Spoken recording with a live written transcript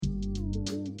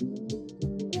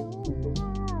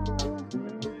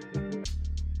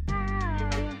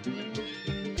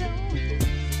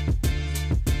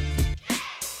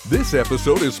This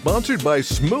episode is sponsored by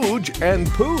Smooge and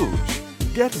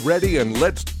Pooge. Get ready and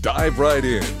let's dive right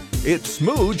in. It's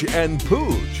Smooge and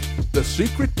Pooge. The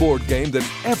secret board game that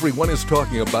everyone is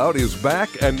talking about is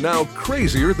back and now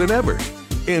crazier than ever.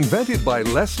 Invented by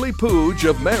Leslie Pooge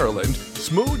of Maryland,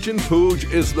 Smooge and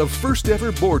Pooge is the first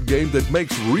ever board game that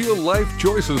makes real-life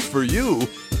choices for you,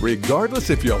 regardless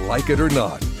if you like it or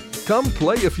not. Come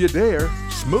play if you dare.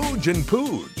 Smooge and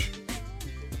Pooge.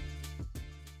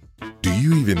 Do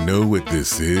you even know what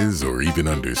this is or even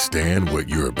understand what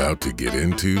you're about to get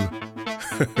into?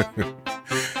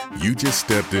 You just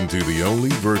stepped into the only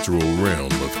virtual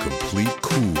realm of complete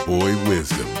cool boy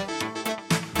wisdom.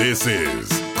 This is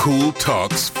Cool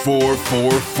Talks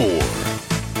 444.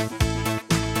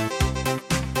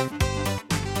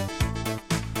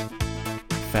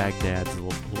 Fag dads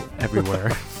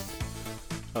everywhere.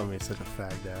 Oh, man, such a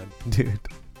fag dad. Dude.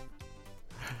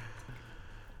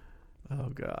 Oh,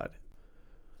 God.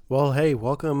 Well, hey,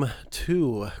 welcome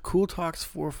to Cool Talks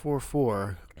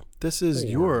 444. This is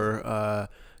your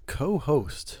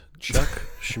co-host, Chuck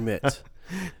Schmidt.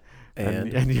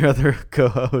 And your other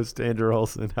co-host, Andrew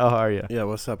Olson. How are you? Yeah,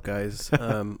 what's up, guys?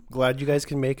 Glad you guys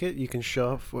can make it. You can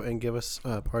show up and give us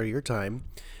part of your time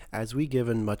as we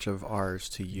given much of ours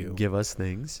to you. Give us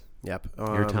things. Yep.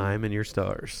 Your time and your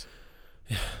stars.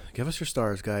 Yeah, give us your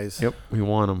stars, guys. Yep, we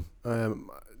want them.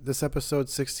 This episode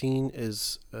 16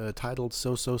 is titled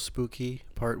So Spooky,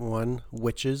 Part 1,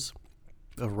 Witches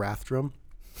of Rathdrum.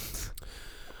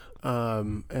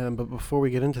 But before we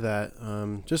get into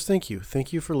that, just thank you.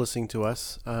 Thank you for listening to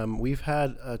us. We've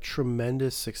had a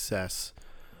tremendous success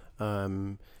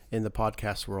in the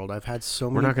podcast world. I've had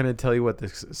so many... We're not going to tell you what the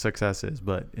success is,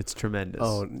 but it's tremendous.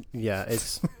 Oh, yeah.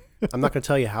 I'm not going to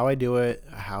tell you how I do it,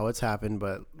 how it's happened,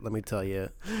 but let me tell you,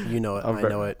 you know it, I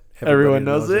know it. Everyone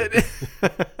knows it.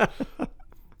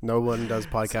 No one does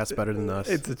podcasts better than us.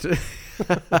 It's the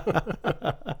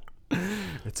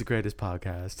greatest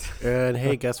podcast. And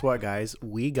hey, guess what, guys?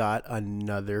 We got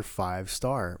another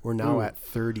 5-star. We're now at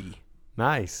 30.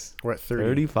 Nice. We're at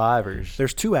 30. 35ers.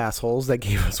 There's 2 assholes that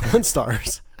gave us 1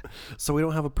 stars. So we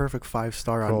don't have a perfect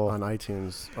 5-star on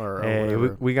iTunes or hey,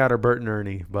 whatever. we got our Bert and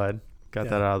Ernie, bud. Got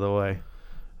that out of the way.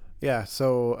 Yeah,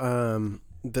 so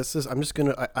this is, I'm just going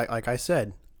to, like I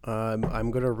said,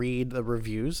 I'm going to read the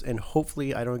reviews, and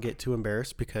hopefully I don't get too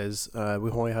embarrassed because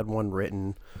we've only had 1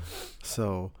 written.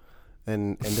 So,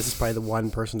 and this is probably the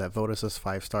one person that voted us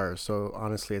 5 stars. So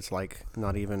honestly, it's like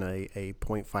not even a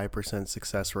 0.5%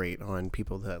 success rate on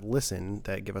people that listen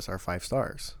that give us our 5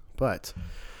 stars. But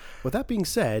with that being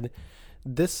said,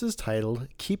 this is titled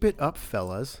Keep It Up,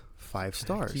 Fellas, 5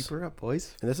 stars. Keep her up,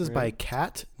 boys. And this is by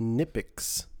Kat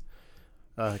Nipix.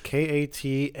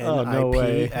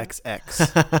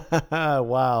 KATNIPXX.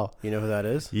 Wow. You know who that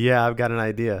is? Yeah, I've got an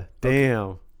idea. Damn.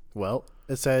 Okay. Well,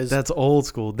 it says... That's old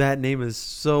school. That name is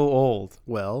so old.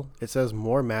 Well, it says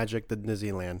more magic than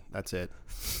Disneyland. That's it.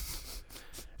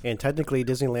 And technically,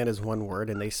 Disneyland is one word,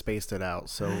 and they spaced it out.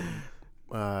 So,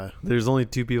 there's only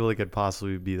 2 people that could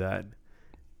possibly be that.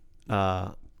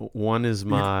 One is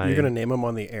my... You're going to name them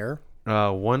on the air?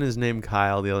 One is named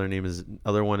Kyle. The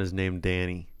other one is named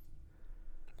Danny.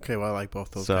 Okay, well, I like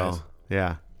both those guys. So,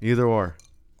 yeah. Either or.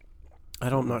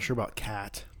 I'm not sure about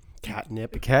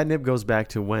Catnip. Catnip goes back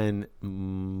to when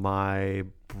my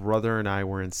brother and I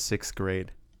were in 6th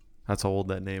grade. That's how old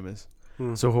that name is.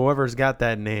 So whoever's got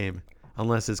that name,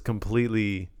 unless it's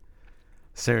completely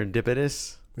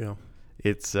serendipitous, yeah,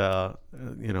 it's like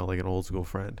an old school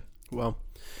friend. Well,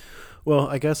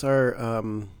 I guess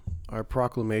our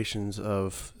proclamations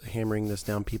of hammering this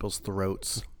down people's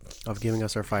throats, of giving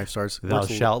us our 5 stars. Thou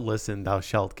shalt listen, thou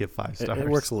shalt give 5 stars. It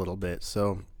works a little bit.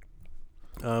 So,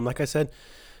 like I said,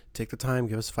 take the time,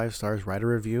 give us 5 stars, write a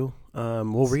review.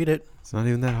 We'll read it. It's not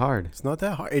even that hard. It's not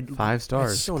that hard. 5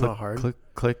 stars. It's still not hard.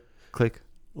 Click. Like,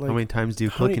 how many times do you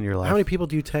click in your life? How many people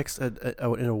do you text in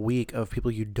a week of people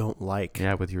you don't like?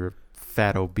 Yeah, with your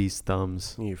fat obese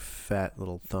thumbs. You fat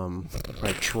little thumb.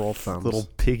 Like troll thumbs. Little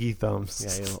piggy thumbs.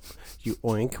 Yeah, you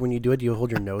oink when you do it. Do you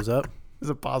hold your nose up? Is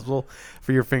it possible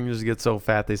for your fingers to get so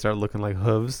fat they start looking like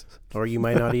hooves? Or you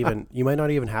might not even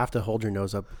have to hold your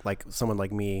nose up like someone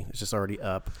like me. It's just already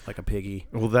up like a piggy.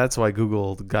 Well, that's why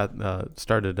Google got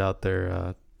started out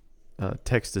their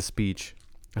text to speech.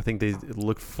 I think they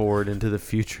looked forward into the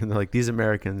future and they're like, these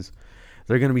Americans,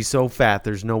 they're going to be so fat.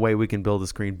 There's no way we can build a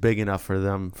screen big enough for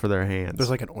them for their hands. There's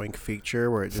like an oink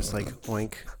feature where it just like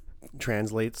oink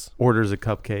translates. Orders a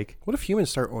cupcake. What if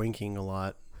humans start oinking a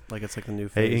lot? Like it's like a new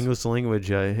phase. Hey, English language,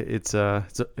 it's an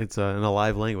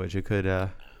alive language. It could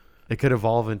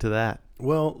evolve into that.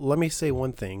 Well, let me say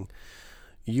one thing.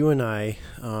 You and I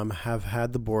have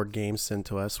had the board game sent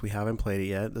to us. We haven't played it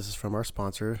yet. This is from our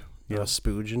sponsor,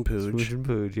 Spooge and Pooge. Spooge and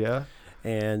Pooge, yeah.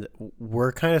 And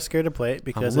we're kind of scared to play it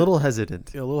because I'm a little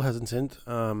hesitant. A little hesitant.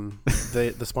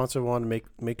 The sponsor wanted to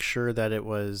make sure that it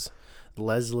was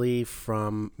Leslie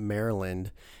from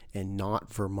Maryland and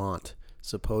not Vermont.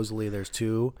 Supposedly there's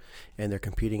two, and they're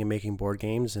competing and making board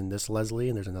games, and this Leslie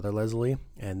and there's another Leslie,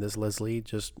 and this Leslie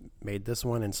just made this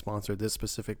one and sponsored this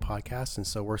specific podcast, and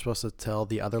so we're supposed to tell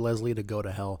the other Leslie to go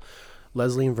to hell.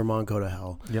 Leslie in Vermont, go to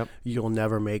hell. Yep. You'll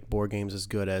never make board games as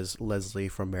good as Leslie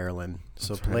from Maryland.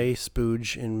 So play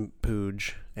Spooge and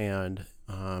Pooge and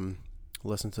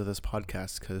listen to this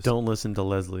podcast. Cause don't listen to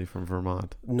Leslie from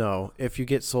Vermont. No. If you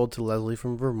get sold to Leslie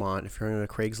from Vermont, if you're in a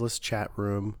Craigslist chat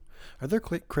room, are there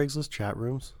Craigslist chat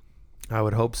rooms? I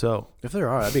would hope so. If there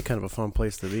are, that'd be kind of a fun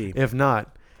place to be. If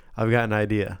not, I've got an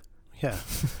idea. Yeah,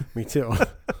 me too.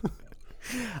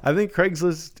 I think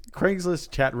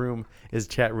Craigslist chat room is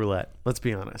chat roulette. Let's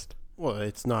be honest. Well,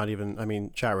 it's not even. I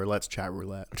mean, chat roulette's chat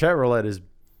roulette. Chat roulette is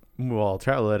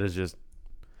just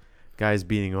guys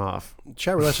beating off.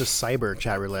 Chat roulette's just cyber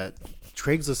chat roulette.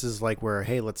 Craigslist is like where,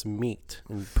 hey, let's meet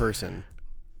in person.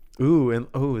 Ooh,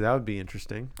 that would be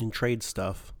interesting. And trade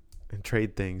stuff. And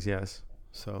trade things, yes.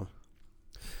 So,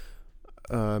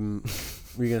 were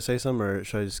you gonna say something, or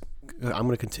should I just? I'm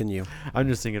gonna continue. I'm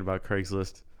just thinking about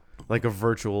Craigslist. Like a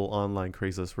virtual online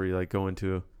Craigslist where you like go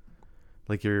into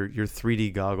like your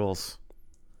 3D goggles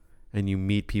and you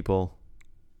meet people.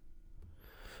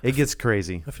 It gets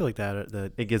crazy. I feel like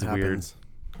that it gets weird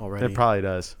already. It probably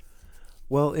does.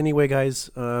 Well, anyway, guys,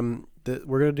 we're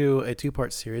gonna do a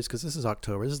 2-part series because this is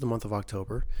October. This is the month of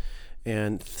October,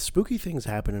 and spooky things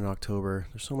happen in October.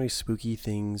 There's so many spooky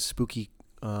things, spooky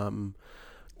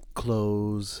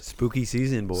clothes, spooky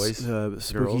season, boys,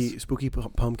 spooky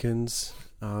pumpkins.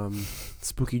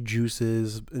 Spooky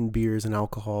juices and beers and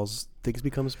alcohols. Things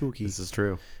become spooky. This is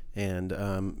true. And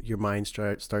your mind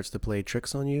starts to play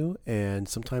tricks on you, and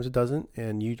sometimes it doesn't,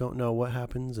 and you don't know what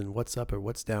happens and what's up or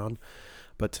what's down.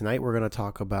 But tonight we're going to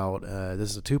talk about, this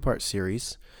is a 2-part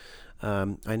series.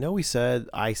 I know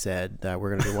I said that we're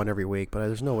going to do one every week, but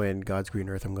there's no way in God's green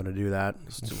earth I'm going to do that.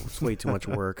 It's way too much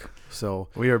work. So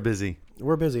we are busy.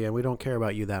 We're busy, and we don't care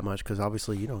about you that much because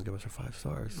obviously you don't give us our 5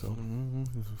 stars.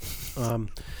 So,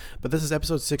 but this is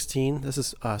episode 16. This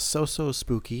is So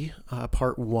Spooky,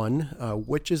 part 1,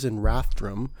 Witches in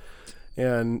Rathdrum,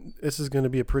 and this is going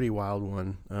to be a pretty wild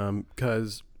one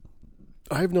because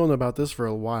I've known about this for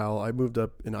a while. I moved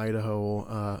up in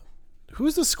Idaho.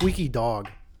 Who's the squeaky dog?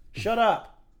 Shut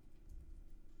up!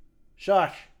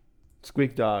 Shush!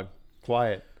 Squeak dog,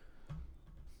 quiet.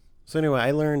 So anyway, I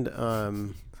learned.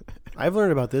 I've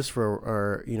learned about this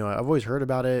I've always heard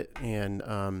about it,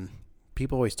 and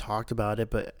people always talked about it,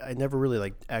 but I never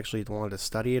really actually wanted to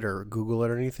study it or Google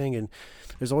it or anything. And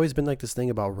there's always been this thing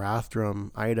about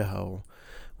Rathdrum, Idaho,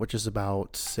 which is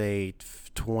about, say,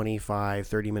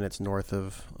 25-30 minutes north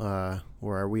of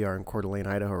where we are in Coeur d'Alene,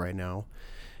 Idaho right now.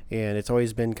 And it's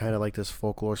always been kind of like this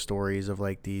folklore stories of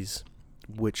these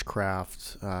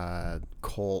witchcraft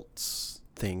cults,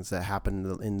 things that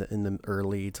happened in the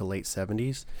early to late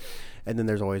 70s, and then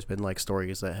there's always been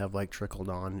stories that have trickled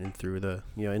on and through the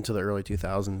into the early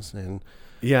 2000s. And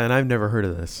and I've never heard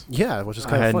of this. Yeah, which is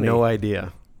kind of funny. I had no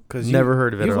idea. Because never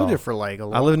heard of it at all. You lived there for a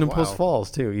long I lived in while. Post Falls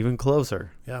too, even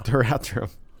closer. Yeah, to Rathdrum.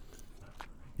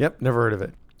 Yep, never heard of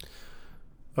it.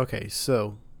 Okay,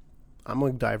 so I'm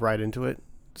gonna dive right into it.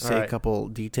 Say a couple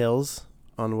details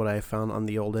on what I found on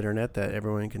the old internet that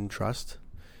everyone can trust.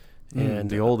 And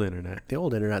the old internet. The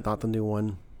old internet, not the new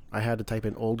one. I had to type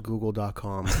in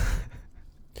oldgoogle.com.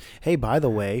 Hey, by the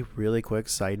way, really quick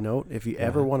side note, if you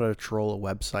ever want to troll a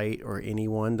website or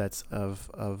anyone that's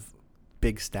of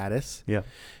big status,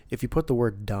 if you put the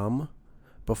word dumb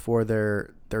before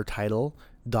their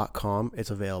title.com, it's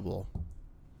available.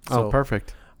 So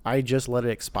perfect. I just let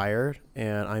it expire,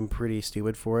 and I'm pretty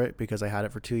stupid for it because I had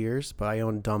it for 2 years, but I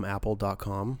own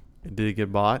dumbapple.com. Did it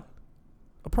get bought?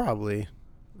 Probably.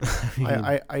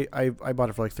 I bought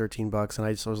it for $13, and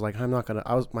I was like, I'm not gonna.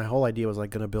 My whole idea was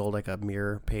gonna build a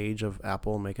mirror page of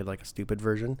Apple and make it a stupid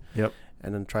version. Yep.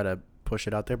 And then try to push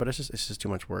it out there, but it's just too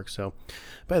much work. So,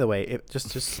 by the way,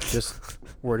 just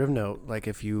word of note,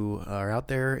 if you are out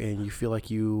there and you feel like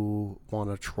you want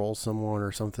to troll someone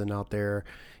or something out there,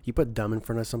 you put dumb in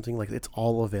front of something, it's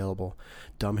all available.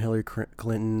 Dumb Hillary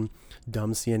Clinton,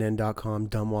 dumbcnn.com,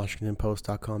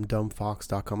 dumbwashingtonpost.com,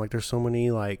 dumbfox.com. There's so many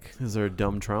Is there a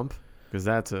dumb Trump? Because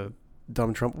that's a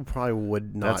dumb Trump probably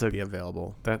would not be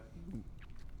available. That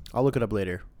I'll look it up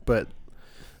later, but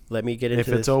let me get into if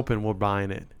it's open, we're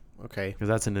buying it. Okay. Because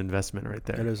that's an investment right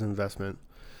there. It is an investment.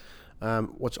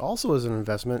 Which also is an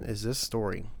investment is this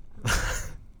story.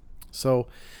 So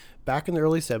back in the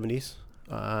early 70s,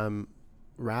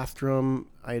 Rathdrum,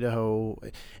 Idaho,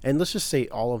 and let's just say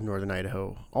all of northern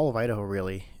Idaho, all of Idaho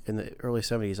really, in the early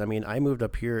 70s. I mean, I moved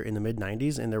up here in the mid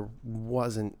 90s and there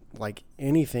wasn't like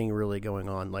anything really going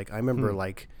on. Like I remember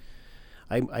like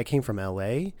I came from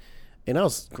LA and I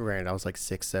was like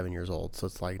 6, 7 years old. So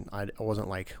it's like, I wasn't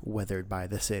like weathered by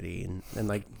the city and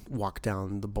like walked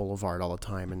down the boulevard all the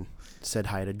time and said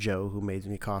hi to Joe who made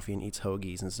me coffee and eats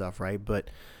hoagies and stuff. Right. But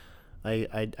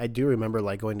I do remember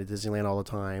like going to Disneyland all the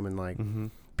time and like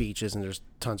beaches and there's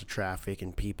tons of traffic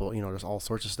and people, you know, there's all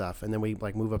sorts of stuff. And then we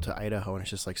like move up to Idaho and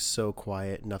it's just like so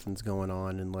quiet, nothing's going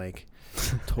on, and like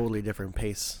totally different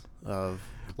pace of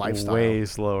lifestyle. Way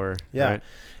slower. Yeah. Right?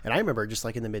 And I remember just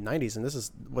like in the mid 90s, and this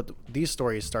is what these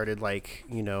stories started like,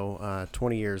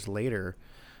 20 years later,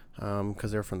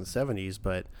 because they're from the 70s.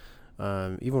 But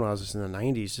even when I was just in the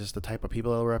 90s, just the type of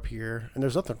people that were up here, and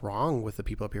there's nothing wrong with the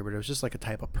people up here, but it was just like a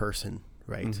type of person,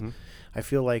 right? Mm-hmm. I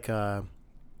feel like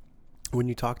when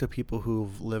you talk to people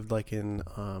who've lived like in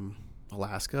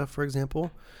Alaska, for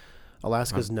example,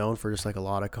 Alaska's known for just like a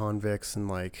lot of convicts and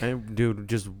like, dude,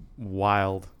 just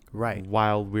wild, right,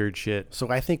 wild, weird shit. So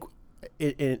I think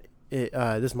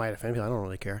this might offend people. I don't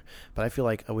really care, but I feel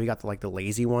like we got the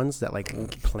lazy ones that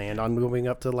like planned on moving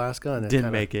up to Alaska and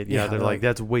didn't make it. Yeah, they're like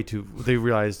that's way too. They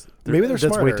realized maybe that's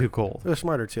smarter. way too cold. They're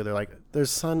smarter too. They're like there's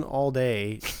sun all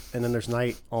day and then there's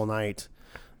night all night,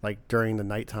 like during the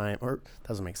nighttime. Or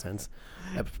doesn't make sense.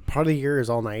 Part of the year is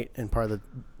all night and part of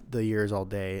the year is all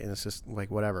day, and it's just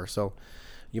like whatever. So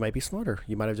you might be smarter.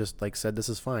 You might have just like said this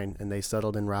is fine, and they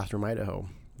settled in Rathdrum, Idaho.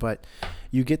 But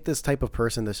you get this type of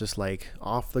person that's just like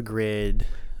off the grid,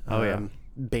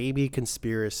 baby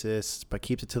conspiracists, but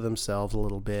keeps it to themselves a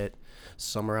little bit.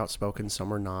 Some are outspoken,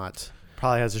 some are not.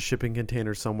 Probably has a shipping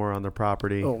container somewhere on their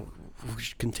property. Oh,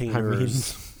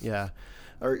 containers. Yeah.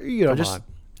 Or, just,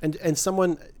 and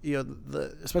someone,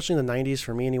 especially in the 90s,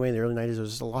 for me anyway, in the early 90s, there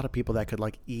was just a lot of people that could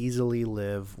like easily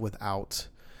live without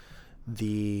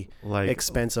the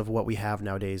expense of what we have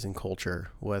nowadays in culture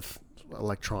with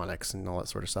electronics and all that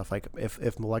sort of stuff. Like if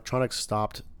electronics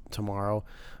stopped tomorrow,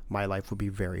 my life would be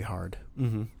very hard.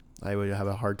 Mm-hmm. I would have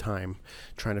a hard time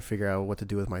trying to figure out what to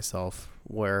do with myself.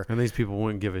 And these people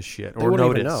wouldn't give a shit or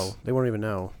notice. They wouldn't even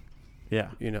know.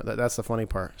 Yeah, that's the funny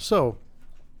part. So,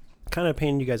 kind of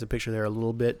painting you guys a picture there a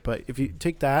little bit. But if you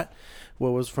take that,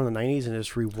 what was from the 90s, and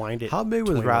just rewind it. How big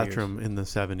was Rathdrum in the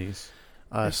 70s?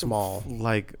 Small,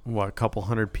 like what, a couple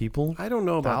hundred people? I don't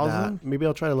know about that. Maybe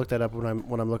I'll try to look that up when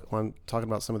I'm talking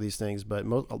about some of these things. But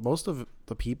most of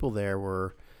the people there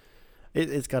were,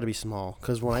 it's got to be small,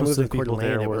 because when I moved to Coeur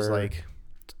d'Alene, it was like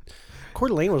Coeur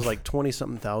d'Alene was like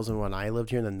 20-something thousand when I lived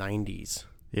here in the 90s.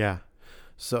 Yeah.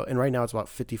 So and right now it's about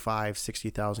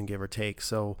 55,000-60,000 give or take.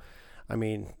 So, I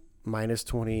mean, minus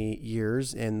 20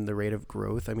 years in the rate of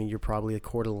growth. I mean, you're probably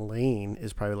Coeur d'Alene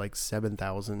is probably like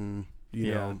 7,000.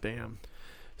 Damn.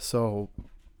 So,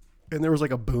 and there was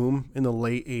like a boom in the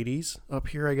late 80s up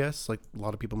here, I guess. Like a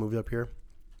lot of people moved up here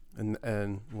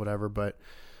and whatever. But,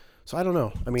 so I don't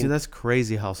know. I mean, that's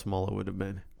crazy how small it would have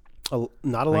been.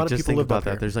 Not a lot of people lived up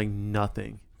there. There's like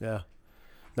nothing. Yeah.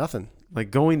 Nothing. Like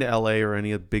going to LA or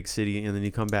any big city and then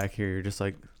you come back here, you're just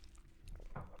like,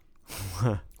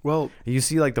 well, you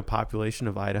see like the population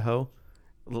of Idaho.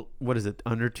 What is it?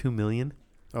 Under 2 million?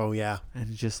 Oh yeah, and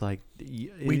it's just like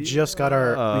we just got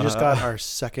our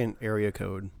second area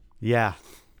code. Yeah.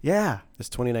 It's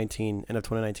 2019, end of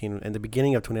 2019, and the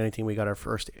beginning of 2019, we got our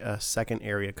first second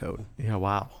area code. Yeah,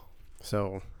 wow.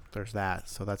 So there's that.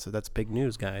 So that's big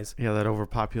news, guys. Yeah, that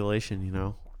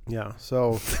overpopulation, Yeah.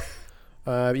 So,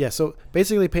 So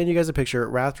basically, painting you guys a picture: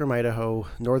 Rathdrum, Idaho,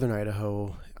 northern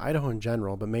Idaho in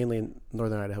general, but mainly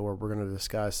northern Idaho, where we're going to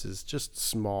discuss, is just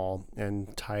small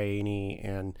and tiny.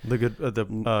 And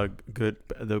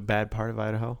the bad part of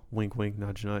Idaho. Wink, wink,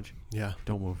 nudge, nudge. Yeah.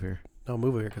 Don't move here. No,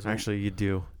 move here because actually you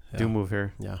do. Yeah. Do move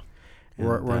here. Yeah.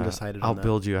 We're undecided. I'll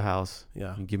build you a house.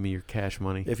 Yeah. And give me your cash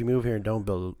money. If you move here and don't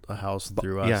build a house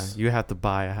through us, you have to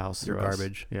buy a house through us.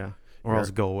 Garbage. Yeah. Or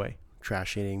else go away.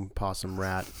 Trash eating possum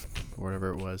rat, or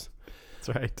whatever it was.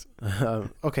 That's right.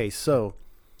 Okay, so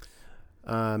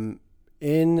in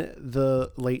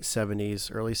the late 70s,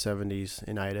 early 70s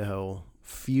in Idaho,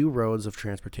 few roads of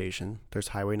transportation. There's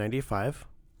Highway 95,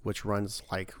 which runs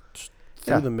like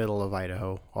through the middle of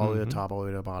Idaho, all the way to the top, all the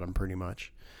way to the bottom, pretty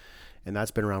much. And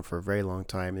that's been around for a very long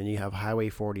time. Then you have Highway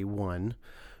 41,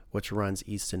 which runs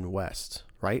east and west,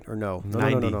 right? Or no?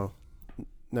 No.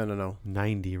 No.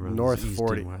 90 runs North east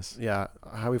 40. and west. Yeah,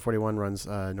 Highway 41 runs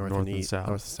north and east, south.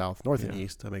 north and south, north and Yeah.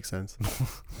 east. That makes sense.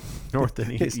 North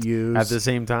and east U's. at the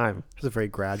same time. There's a very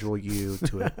gradual U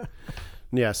to it.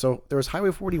 Yeah, so there was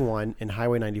Highway 41 and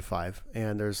Highway 95,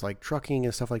 and there's like trucking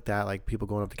and stuff like that, like people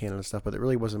going up to Canada and stuff, but there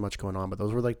really wasn't much going on. But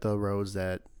those were like the roads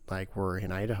that like were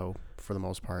in Idaho for the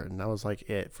most part, and that was like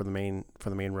it for the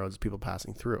main roads, people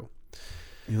passing through.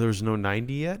 There was no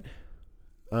 90 yet?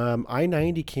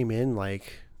 I-90 came in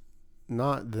like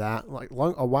not that like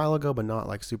long a while ago, but not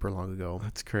like super long ago.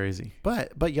 That's crazy.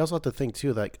 But you also have to think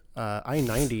too, like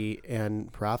I-90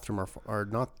 and Rathdrum are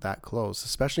not that close,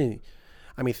 especially.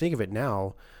 I mean, think of it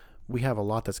now. We have a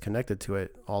lot that's connected to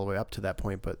it all the way up to that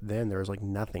point, but then there's like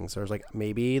nothing. So there's like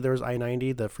maybe there's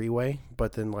I-90, the freeway,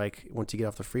 but then like once you get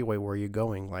off the freeway, where are you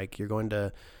going? Like you're going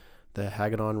to the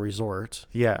Hagedon Resort,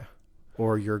 Yeah.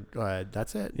 or you're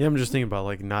that's it. Yeah, I'm just thinking about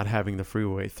like not having the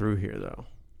freeway through here though.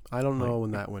 I don't know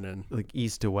when that went in. Like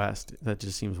east to west. That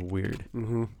just seems weird.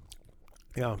 Mm-hmm.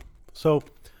 Yeah. So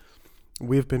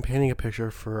we've been painting a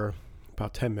picture for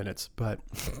about 10 minutes, but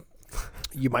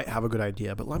you might have a good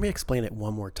idea. But let me explain it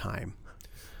one more time.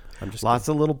 I'm just Lots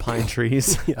of little pine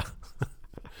trees. yeah,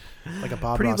 like a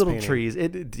Bob Pretty Ross little painting. trees.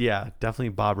 Yeah, definitely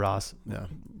Bob Ross. Yeah.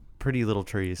 Pretty little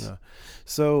trees. Yeah.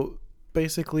 So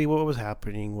basically, what was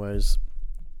happening was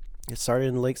it started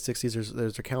in the late 60s.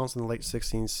 There's accounts in the late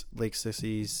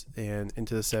 60s, and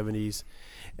into the 70s,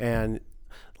 and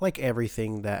like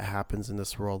everything that happens in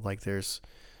this world, like there's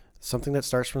something that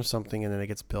starts from something and then it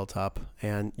gets built up,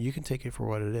 and you can take it for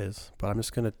what it is. But I'm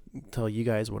just gonna tell you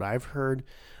guys what I've heard,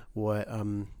 what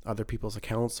other people's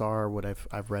accounts are, what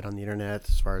I've read on the internet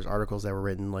as far as articles that were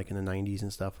written like in the 90s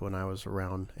and stuff when I was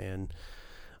around, and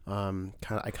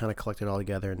I kind of collected it all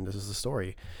together, and this is the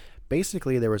story.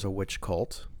 Basically, there was a witch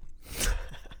cult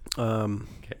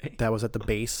Okay. that was at the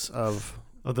base of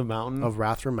The mountain?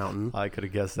 Rathdrum Mountain. I could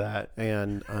have guessed that.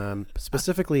 And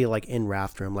specifically like in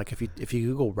Rathdrum, like if you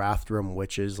Google Rathdrum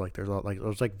witches, like there's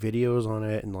videos on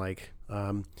it, and like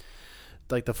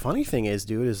the funny thing is,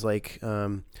 dude, is like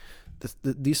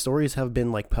these stories have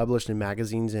been like published in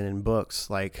magazines and in books.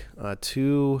 Like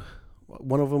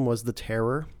one of them was The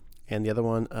Terror, and the other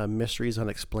one, Mysteries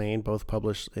Unexplained, both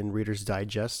published in Reader's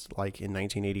Digest, like in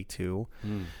 1982.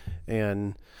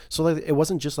 And so like, it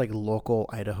wasn't just like local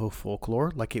Idaho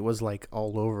folklore. Like it was like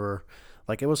all over,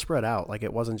 like it was spread out. Like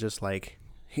it wasn't just like,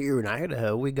 here in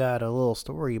Idaho, we got a little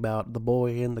story about the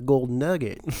boy and the golden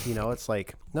nugget. You know, it's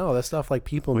like, no, that stuff like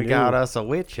people We knew. got us a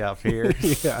witch up here.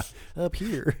 Yeah, up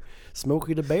here.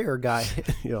 Smokey the Bear guy.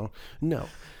 You know, no.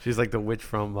 She's like the witch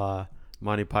from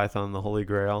Monty Python and the Holy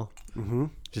Grail. Mm-hmm.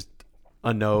 Just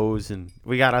a nose, and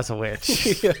we got us a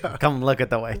witch. Yeah. Come look at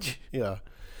the witch. Yeah.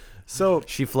 So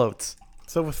She floats.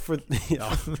 for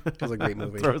yeah, that was a great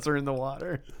movie. Throws her in the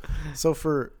water. So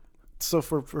for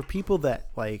people that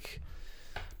like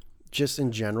just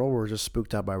in general were just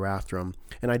spooked out by Rathdrum,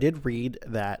 and I did read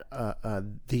that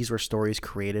these were stories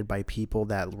created by people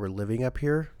that were living up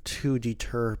here to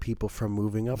deter people from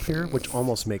moving up here, which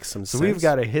almost makes some So sense. we've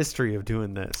got a history of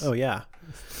doing this. Oh yeah,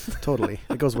 totally.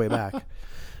 It goes way back.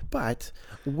 But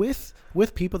with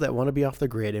people that want to be off the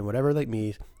grid and whatever like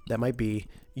me that might be,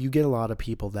 you get a lot of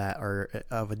people that are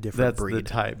of a different That's breed. the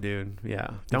type, dude.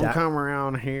 Yeah. Don't That- come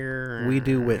around here. We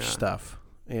do witch Yeah. stuff,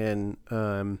 and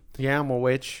Yeah, I'm a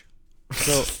witch.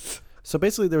 so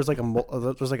basically there was like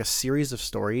a series of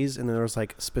stories, and then there was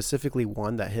like specifically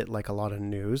one that hit like a lot of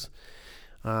news.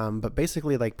 But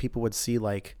basically like people would see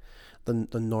like the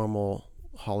normal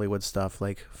Hollywood stuff,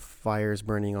 like fires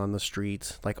burning on the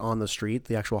street,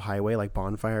 the actual highway, like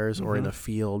bonfires, or in a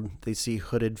field. They see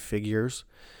hooded figures,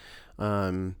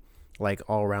 like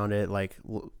all around it, like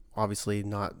obviously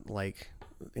not like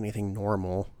anything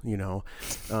normal, you know.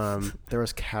 There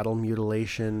was cattle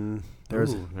mutilation.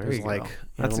 There's Ooh, there there's you like go.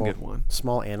 That's a animal- good one.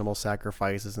 small animal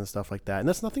sacrifices and stuff like that. And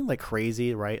that's nothing like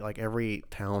crazy, right? Like every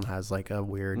town has like a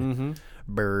weird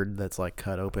bird that's like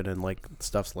cut open and like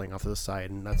stuff's laying off to the side,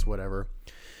 and that's whatever,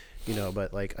 you know.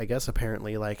 But like I guess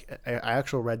apparently like I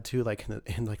actually read too, like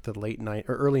in like the late or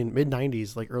early mid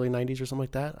 90s, like early 90s or something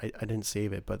like that. I didn't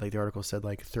save it, but like the article said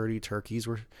like 30 turkeys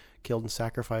were killed and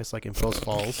sacrificed like in Post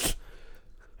Falls.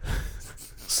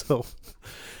 So,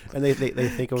 and they think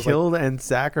it was Killed and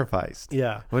sacrificed.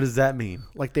 yeah, What does that mean?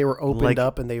 like they were opened Like-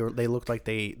 up and they looked like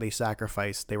they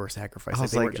sacrificed. They were sacrificed. I Like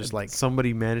was they like, weren't just like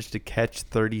somebody managed to catch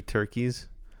 30 turkeys,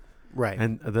 right.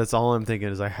 and that's all I'm thinking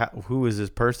is like, who is this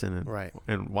person? And, Right.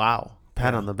 And wow,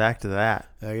 Pat on the back to that.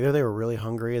 Either they were really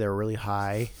hungry, they were really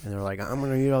high, and they're like, I'm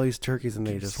going to eat all these turkeys, and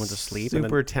they just went to sleep.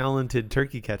 Super talented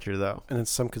turkey catcher, though. And then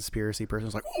some conspiracy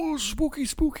person's like, oh, spooky,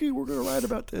 spooky, we're going to write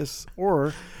about this.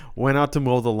 Or went out to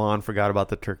mow the lawn, forgot about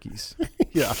the turkeys.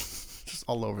 Yeah, just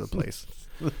all over the place.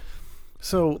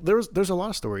 So there's a lot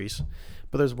of stories,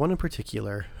 but there's one in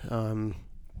particular.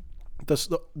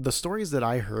 The stories that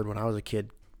I heard when I was a kid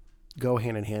go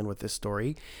hand in hand with this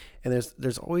story, and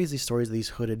there's always these stories of these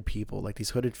hooded people, like these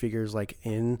hooded figures, like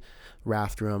in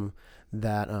Rathdrum,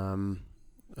 that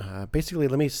basically,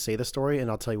 let me say the story and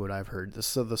I'll tell you what I've heard.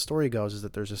 So the story goes is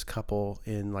that there's this couple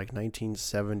in like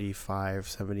 1975,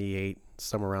 78,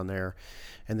 somewhere around there,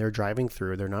 and they're driving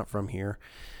through. They're not from here,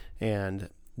 and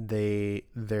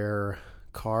their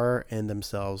car and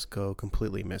themselves go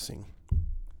completely missing.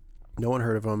 No one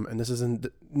heard of them, and this isn't,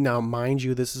 now mind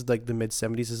you, this is like the mid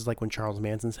 70s. This is like when Charles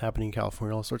Manson's happening in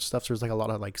California, all sorts of stuff. So there's like a lot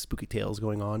of like spooky tales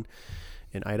going on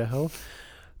in Idaho.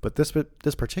 But this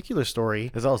particular story,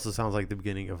 this also sounds like the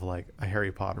beginning of like a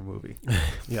Harry Potter movie.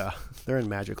 Yeah, they're in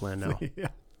Magic Land now. Yeah.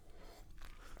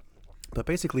 But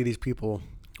basically, these people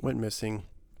went missing,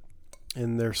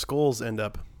 and their skulls end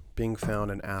up being found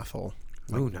in Athol.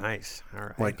 Oh, nice. All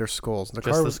right. Like their skulls.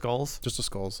 Just the skulls? Just the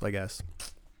skulls, I guess.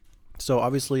 So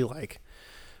obviously, like,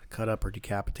 cut up or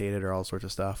decapitated or all sorts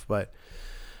of stuff. But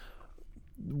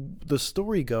the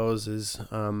story goes is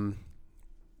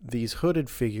these hooded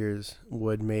figures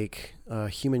would make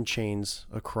human chains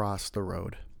across the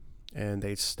road, and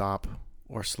they'd stop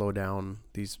or slow down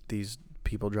these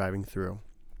people driving through,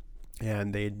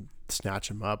 and they'd snatch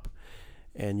them up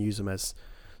and use them as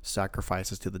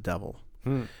sacrifices to the devil.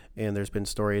 And there's been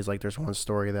stories, like there's one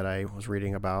story that I was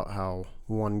reading about how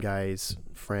one guy's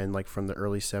friend, like from the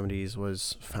early 70s,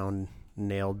 was found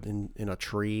nailed in a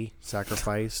tree,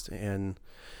 sacrificed. And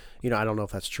you know, I don't know if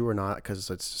that's true or not,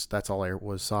 because that's all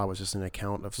I saw was just an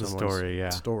account of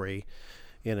someone's story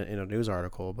in a news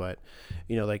article. But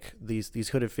you know, like these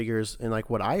hooded figures, and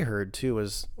like what I heard too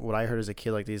was, what I heard as a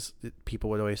kid, like these people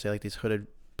would always say, like these hooded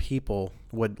people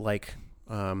would like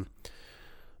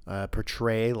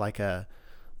portray like a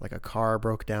car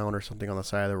broke down or something on the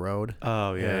side of the road.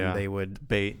 Oh yeah, and yeah. they would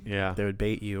bait. Yeah, they would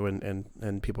bait you,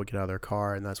 and people get out of their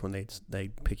car, and that's when they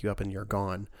pick you up and you're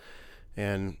gone.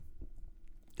 And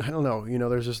I don't know, you know,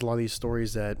 there's just a lot of these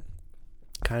stories that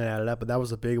kind of added up, but that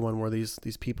was a big one where these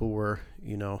people were,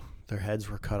 you know, their heads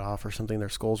were cut off or something. Their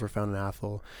skulls were found in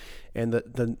Athol, and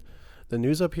the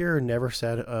news up here never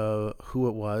said who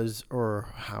it was or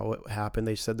how it happened.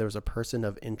 They said there was a person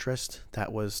of interest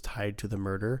that was tied to the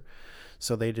murder,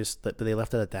 so they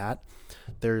left it at that.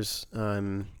 There's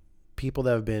people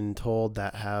that have been told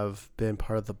that have been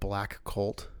part of the Black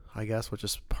Cult, I guess, which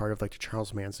is part of like the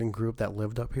Charles Manson group that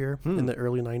lived up here in the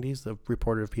early 90s. The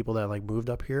reported of people that like moved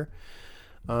up here.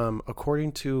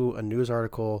 According to a news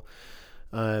article,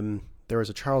 there was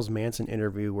a Charles Manson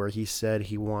interview where he said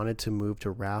he wanted to move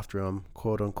to Rathdrum,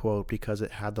 quote unquote, because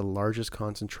it had the largest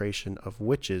concentration of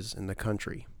witches in the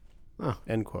country. Oh.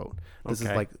 End quote. This is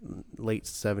like late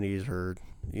 70s or,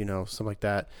 you know, something like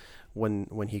that. When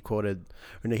he quoted,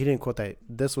 or no, he didn't quote that.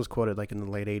 This was quoted like in the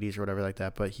late 80s or whatever like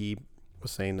that. But he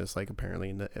was saying this like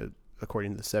apparently in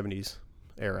according to the 70s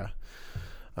era.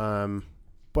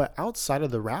 But outside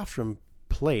of the Rathdrum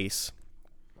place,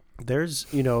 there's,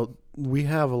 you know, we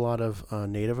have a lot of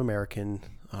Native American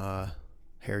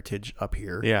heritage up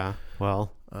here. Yeah.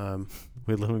 Well,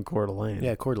 we live in Coeur d'Alene.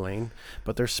 Yeah, Coeur d'Alene.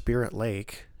 But there's Spirit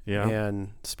Lake. Yeah.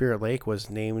 And Spirit Lake was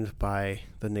named by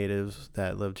the natives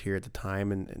that lived here at the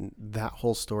time. And that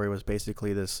whole story was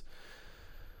basically this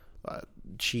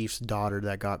chief's daughter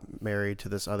that got married to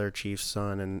this other chief's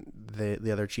son. And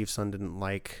the other chief's son didn't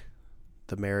like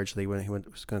the marriage. He was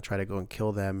going to try to go and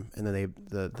kill them. And then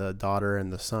the daughter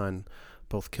and the son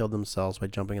both killed themselves by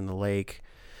jumping in the lake,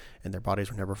 and their bodies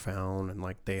were never found, and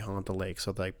like they haunt the lake.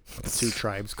 So like the two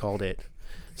tribes called it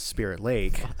Spirit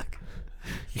Lake.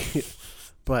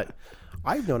 But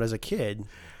I've known as a kid,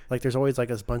 like there's always like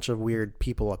this bunch of weird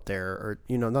people up there, or,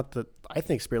 you know, not that I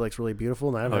think Spirit Lake's really beautiful,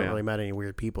 and I haven't really met any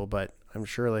weird people, but I'm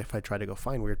sure like if I try to go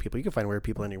find weird people, you can find weird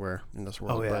people anywhere in this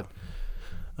world. Oh, yeah.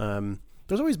 But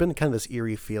there's always been kind of this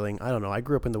eerie feeling. I don't know. I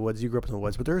grew up in the woods. You grew up in the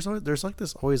woods. But there's like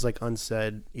this always like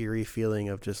unsaid eerie feeling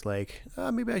of just like,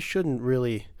 maybe I shouldn't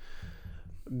really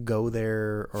go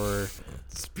there. Or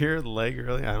Spirit Lake,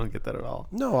 really? I don't get that at all.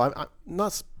 No, I'm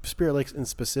not Spirit Lake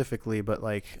specifically, but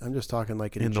like I'm just talking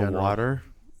like in general. The water?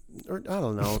 Or I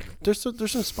don't know. There's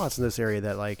some spots in this area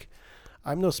that like,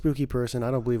 I'm no spooky person.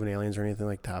 I don't believe in aliens or anything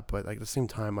like that. But like at the same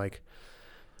time, like,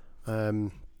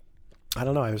 I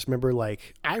don't know. I just remember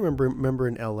like, I remember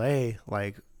in LA,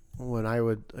 like when I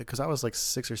would, because I was like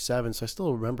 6 or 7, so I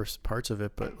still remember parts of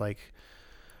it. But like,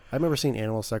 I remember seeing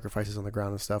animal sacrifices on the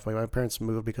ground and stuff. Like my parents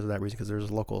moved because of that reason, because there was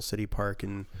a local city park,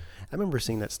 and I remember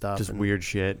seeing that stuff. Just and, weird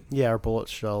shit. Yeah, or bullet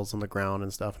shells on the ground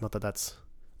and stuff. Not that that's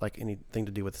like anything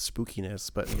to do with spookiness,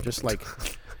 but just like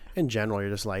in general, you're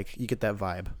just like, you get that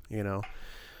vibe, you know.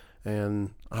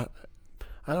 And I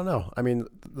don't know. I mean,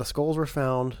 the skulls were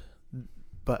found.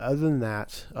 But other than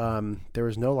that, there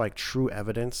was no like true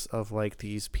evidence of like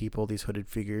these people, these hooded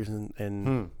figures,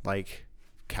 and like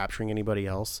capturing anybody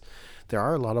else. There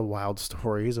are a lot of wild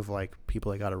stories of like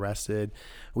people that got arrested.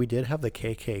 We did have the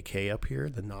KKK up here,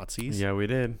 the Nazis. Yeah, we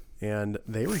did. And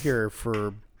they were here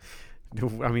for.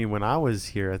 I mean, when I was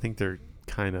here, I think they're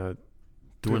kind of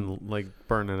doing like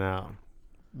burning out.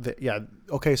 Yeah.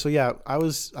 Okay. So yeah, I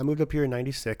moved up here in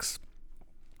 '96.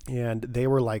 And they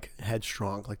were like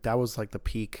headstrong. Like that was like the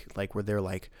peak, like where they're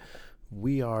like,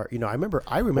 we are, you know, I remember.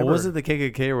 Well, was it the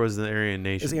KKK or was it the Aryan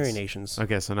Nations? It's Aryan Nations.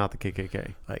 Okay, so not the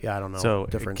KKK. Yeah, I don't know. So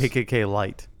difference. KKK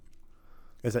light.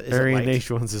 Is Aryan it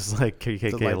Nations is like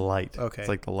KKK light. Okay. It's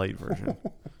like the light version.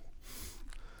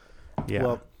 Yeah.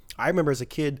 Well, I remember as a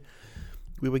kid,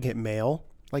 we would get mail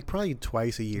like probably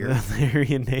twice a year. The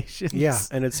Aryan Nations. Yeah,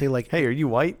 and it'd say like, "Hey, are you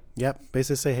white?" Yep.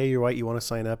 Basically say, "Hey, you're white. You want to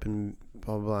sign up?" And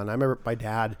blah blah blah. And I remember my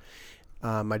dad.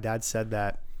 My dad said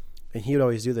that, and he would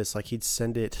always do this. Like he'd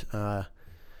send it.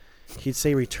 He'd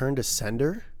say return to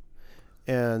sender,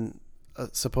 and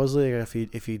supposedly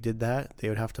if he did that, they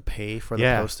would have to pay for the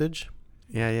postage.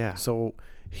 Yeah. So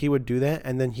he would do that,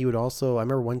 and then he would also. I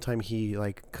remember one time he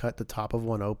like cut the top of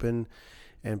one open,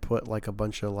 and put like a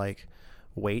bunch of like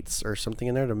weights or something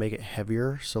in there to make it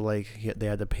heavier. So like they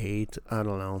had to pay. I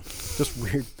don't know, just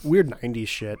weird 90s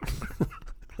shit.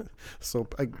 So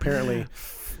apparently,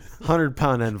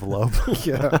 100-pound envelope.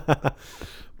 Yeah,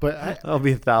 but that'll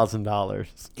be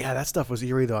 $1,000. Yeah, that stuff was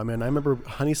eerie though. I mean, I remember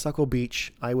Honeysuckle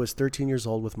Beach. I was 13 years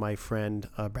old with my friend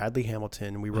Bradley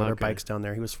Hamilton. We rode our bikes down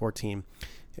there. He was 14,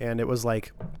 and it was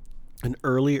like an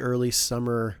early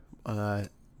summer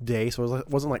day, so it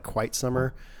wasn't like quite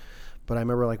summer. But I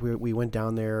remember like we went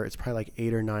down there. It's probably like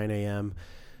 8 or 9 a.m.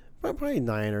 Probably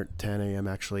 9 or 10 a.m.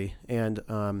 actually, and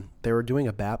they were doing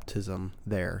a baptism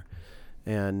there,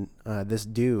 and this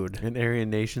dude, an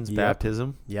Aryan Nations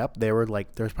baptism. Yep, they were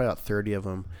like there was probably about 30 of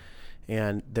them,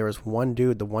 and there was one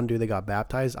dude, the one dude that got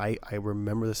baptized. I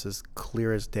remember this as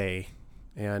clear as day,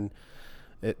 and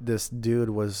this dude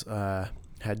was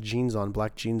had jeans on,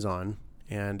 black jeans on,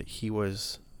 and he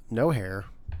was no hair,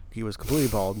 he was completely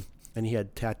bald, and he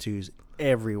had tattoos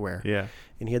everywhere. Yeah.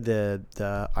 And he had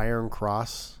the Iron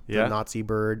Cross, the Nazi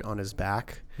bird on his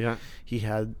back. Yeah. He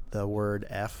had the word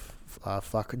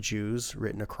fuck Jews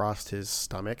written across his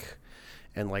stomach,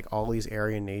 and like all these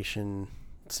Aryan Nation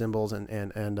symbols and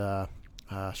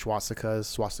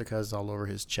swastikas all over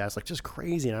his chest, like just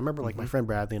crazy. And I remember like my friend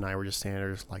Bradley and I were just standing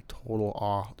there, just like total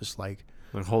awe, just like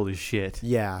holy shit.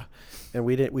 Yeah. And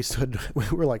we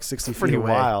were like 60 feet away. Pretty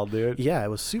wild, dude. Yeah, it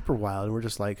was super wild. And we're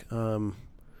just like,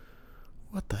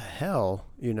 what the hell,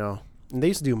 you know? And they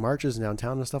used to do marches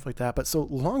downtown and stuff like that. But so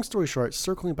long story short,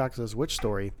 circling back to this witch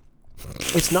story,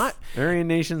 it's not Aryan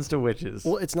Nations to witches.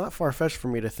 Well, it's not far-fetched for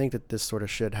me to think that this sort of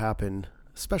shit happened,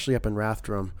 especially up in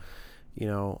Rathdrum, you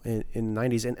know, in the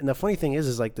 90s. And the funny thing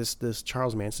is like this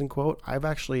Charles Manson quote, I've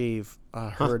actually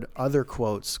heard other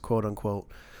quotes, quote unquote,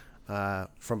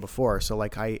 from before. So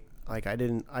like I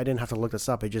didn't have to look this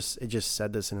up. It just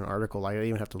said this in an article. I didn't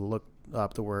even have to look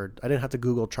up the word. I didn't have to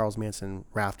Google Charles Manson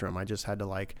Rathdrum. I just had to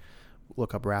like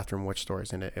look up Rathdrum witch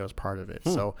stories, and it was part of it.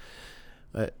 So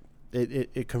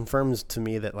it confirms to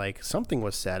me that like something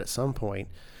was said at some point.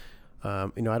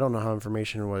 You know, I don't know how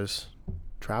information was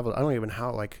traveled. I don't even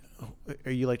how like.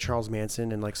 Are you like Charles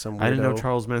Manson and like some weirdo? I didn't know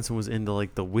Charles Manson was into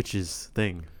like the witches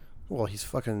thing. Well, he's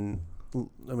fucking.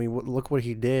 I mean, look what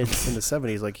he did in the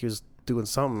 70s. Like he was doing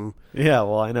something. Yeah,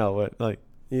 well, I know, but like,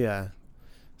 yeah.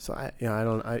 So I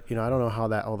don't know how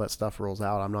all that stuff rolls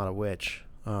out. I'm not a witch,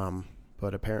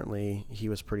 but apparently he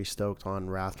was pretty stoked on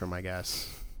Rathdrum, I guess.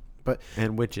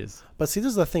 And witches. But see, this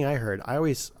is the thing I heard. I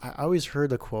always heard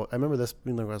the quote. I remember this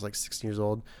when I was like 16 years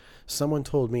old. Someone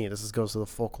told me, this goes to the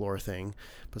folklore thing,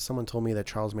 but someone told me that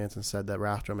Charles Manson said that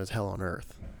Rathdrum is hell on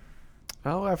earth.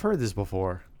 Oh, I've heard this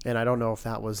before. And I don't know if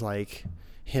that was like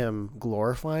him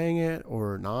glorifying it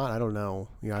or not. I don't know.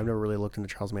 You know, I've never really looked into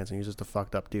Charles Manson. He's just a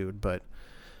fucked up dude, but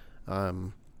I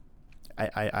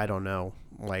don't know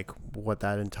like what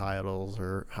that entitles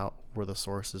or how were the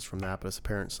sources from that, but it's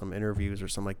apparent some interviews or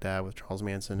something like that with Charles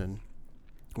Manson and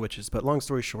witches. But long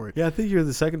story short. Yeah, I think you're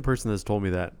the second person that's told me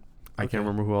that. I can't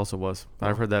remember who else it was. But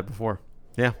I've heard that before.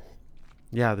 Yeah.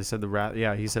 Yeah, they said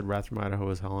he said Rathdrum, Idaho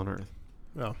is hell on earth.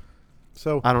 Oh.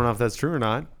 So I don't know if that's true or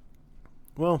not.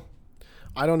 well,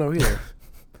 I don't know either.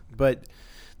 But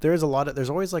there's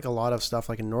always like a lot of stuff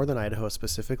like in northern Idaho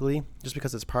specifically, just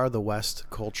because it's part of the West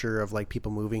culture of like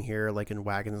people moving here like in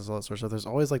wagons and all that sort of stuff. There's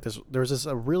always like there's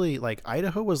a really like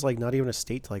Idaho was like not even a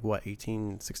state till like what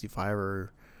 1865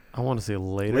 or I want to say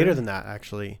later than that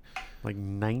actually. Like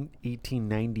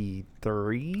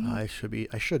 1893. I should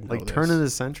know like this. turn of the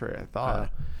century. I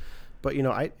thought. But you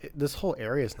know, this whole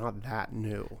area is not that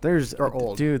new. Or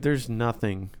old. Dude, there's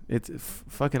nothing. It's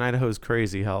fucking Idaho's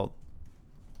crazy how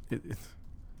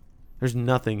there's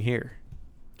nothing here.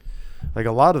 Like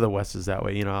a lot of the West is that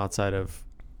way, you know, outside of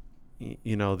the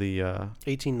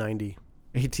 1890.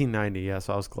 1890. Yeah,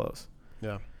 so I was close.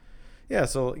 Yeah. Yeah,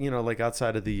 so like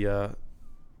outside of the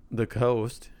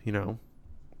coast,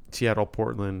 Seattle,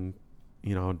 Portland,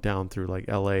 down through like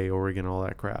LA, Oregon, all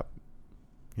that crap.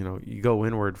 You go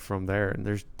inward from there, and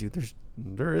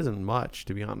there isn't much,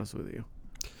 to be honest with you.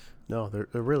 No, there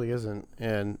really isn't,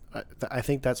 and I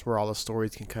think that's where all the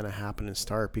stories can kind of happen and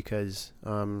start because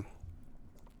I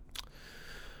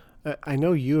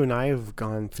know you and I have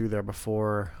gone through there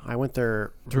before. I went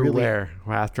there Through where?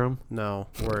 Rathdrum? No,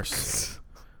 worse.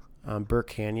 Burke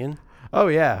Canyon. Oh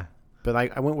yeah, but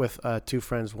I went with two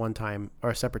friends one time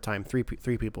or a separate time, three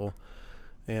people,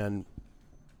 and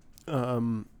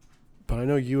but I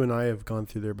know you and I have gone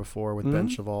through there before with Ben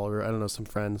Cheval or I don't know some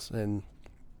friends and.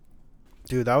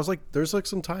 Dude, that was like there's like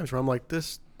some times where I'm like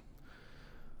this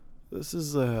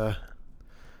is oh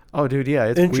dude, yeah,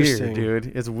 it's interesting. Weird,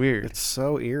 dude. It's weird. It's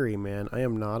so eerie, man. I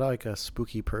am not like a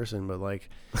spooky person, but like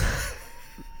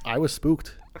I was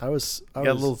spooked. I was a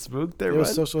little spooked there. It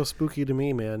was so spooky to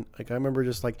me, man. Like I remember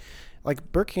just like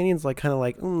Burke Canyon's like kind of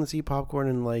like let's eat popcorn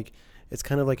and like it's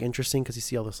kind of like interesting because you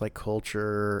see all this like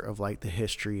culture of like the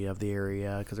history of the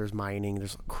area because there's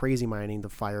crazy mining, the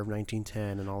fire of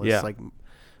 1910 and all this like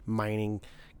mining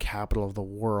capital of the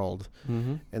world.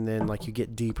 And then like you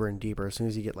get deeper and deeper as soon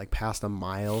as you get like past a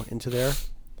mile into there,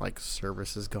 like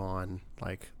service is gone,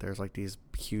 like there's like these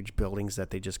huge buildings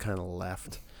that they just kind of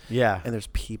left, and there's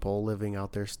people living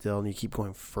out there still, and you keep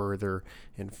going further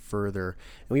and further,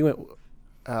 and we went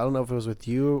I don't know if it was with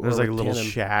you there's or like with little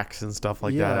Tandem. shacks and stuff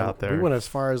like that out there. We went as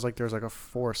far as like there's like a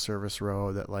Forest Service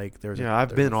road that like there's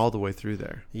I've been all the way through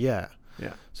there. So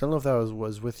I don't know if that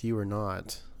was with you or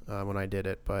not when I did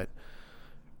it, but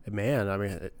man, I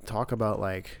mean, talk about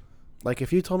like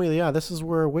if you told me, this is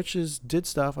where witches did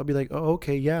stuff, I'd be like, oh,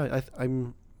 okay, yeah,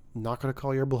 I'm not gonna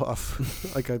call your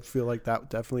bluff. Like I feel like that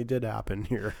definitely did happen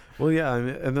here. Well, yeah,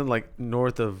 and then like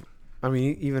north of, I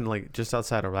mean, even like just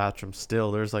outside of Rathdrum,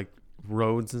 still there's like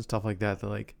roads and stuff like that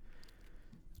like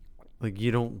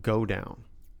you don't go down,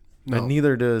 and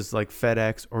neither does like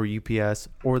FedEx or UPS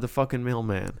or the fucking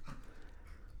mailman.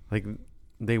 Like.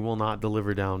 They will not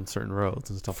deliver down certain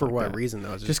roads and stuff for like what that. Reason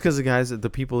though? Just because the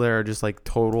people there are just like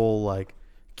total like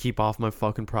keep off my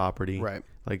fucking property, right?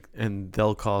 Like, and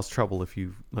they'll cause trouble if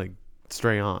you like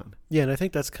stray on. Yeah, and I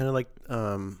think that's kind of like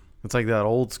it's like that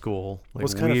old school. Like,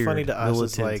 what's kind of funny to us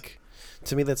militant. is like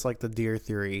to me that's like the deer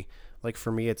theory. Like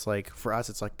for me, it's like for us,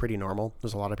 it's like pretty normal.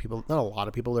 There's a lot of people, not a lot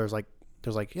of people. There's like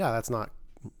that's not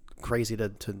crazy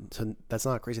to that's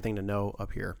not a crazy thing to know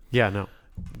up here. Yeah, no.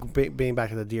 Being back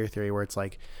to the deer theory where it's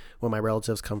like when my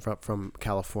relatives come from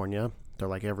California, they're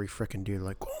like every freaking deer,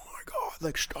 like, oh my God,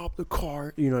 like stop the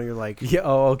car. You're like, yeah.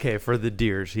 Oh, okay. For the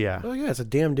deers. Yeah. Oh yeah. It's a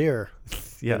damn deer.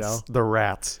 Yes. The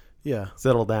rats. Yeah.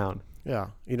 Settle down. Yeah.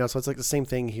 So it's like the same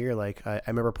thing here. Like I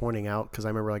remember pointing out, cause I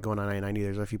remember like going on I-90,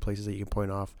 there's a few places that you can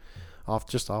point off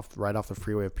right off the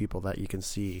freeway of people that you can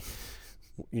see,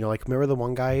 like remember the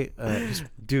one guy,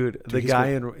 dude, the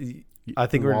guy in I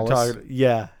think we're talking.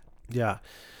 Yeah. Yeah.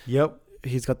 Yep.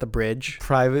 He's got the bridge.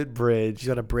 Private bridge. He's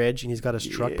got a bridge, and he's got his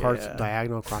truck parked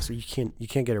diagonal across. So you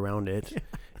can't get around it. And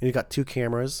he's got 2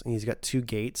 cameras, and he's got 2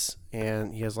 gates,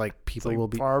 and he has like people will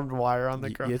be barbed wire on the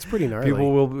ground. It's pretty gnarly.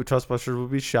 Trustbusters will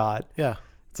be shot. Yeah.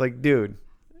 It's like, dude,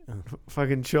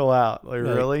 fucking chill out. Like,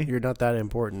 really? You're not that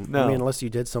important. No. I mean, unless you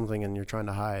did something and you're trying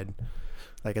to hide,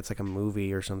 like it's like a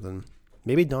movie or something.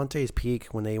 Maybe Dante's Peak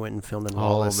when they went and filmed in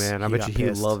Wallace. Oh man, I bet he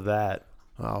would love that.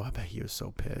 Oh, I bet he was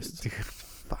so pissed. Dude,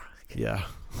 fuck. Yeah,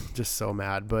 just so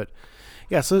mad. But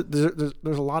yeah, so there's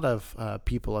a lot of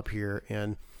people up here,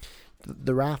 and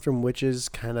the Rathdrum witches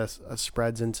kind of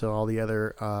spreads into all the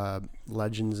other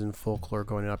legends and folklore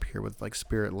going up here with like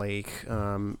Spirit Lake,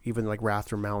 even like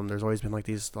Rathdrum Mountain. There's always been like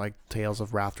these like tales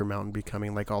of Rathdrum Mountain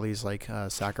becoming like all these like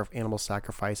animal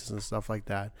sacrifices and stuff like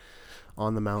that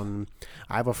on the mountain.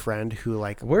 I have a friend who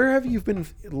like, where have you been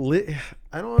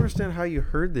I don't understand how you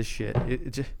heard this shit.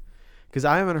 It just because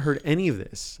I haven't heard any of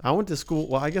this. I went to school.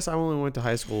 Well, I guess I only went to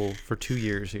high school for 2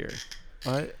 years here.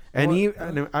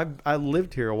 I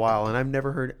lived here a while, and I've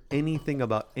never heard anything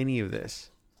about any of this.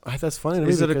 That's funny to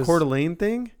me. Is it a because- Coeur d'Alene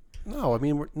thing? No, I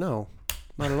mean, no,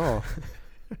 not at all.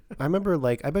 I remember,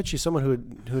 like, I bet you someone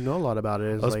who know a lot about it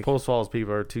is Those like, Post Falls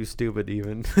people are too stupid to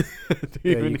even.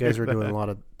 yeah, you guys were doing a lot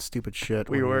of stupid shit.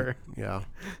 We were. Yeah.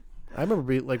 I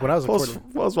remember when I was a Post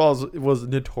Falls was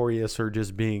notorious for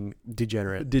just being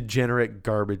degenerate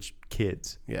garbage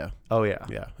kids. Yeah. Oh yeah.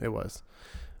 Yeah, it was.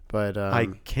 But I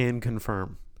can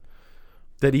confirm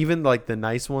that even like the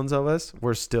nice ones of us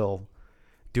were still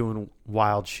doing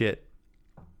wild shit,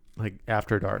 like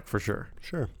after dark for sure.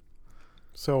 Sure.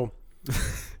 So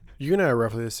you and I are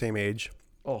roughly the same age.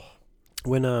 Oh.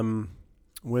 When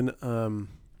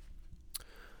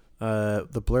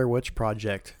the Blair Witch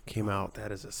Project came out.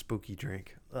 That is a spooky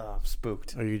drink. Oh, I'm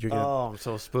spooked. Are you drinking? Oh, I'm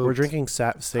so spooked. We're drinking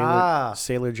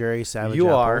Sailor Jerry Savage You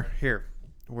Apple. are. Here.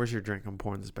 Where's your drink? I'm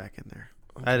pouring this back in there.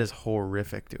 That is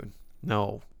horrific, dude.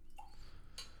 No.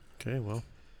 Okay, well.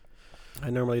 I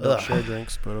normally don't share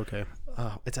drinks, but okay.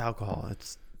 It's alcohol.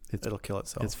 It'll kill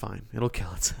itself. It's fine. It'll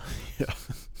kill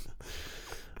itself.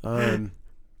 I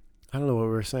don't know what we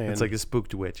were saying. It's like a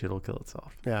spooked witch. It'll kill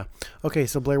itself. Yeah. Okay,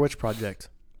 so Blair Witch Project.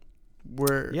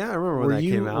 Yeah, I remember when that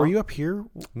came out. Were you up here?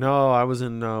 No, I was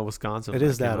in Wisconsin. It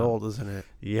is that old, isn't it?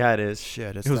 Yeah, it is.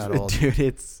 Shit, it's that old. Dude,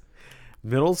 it's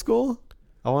middle school,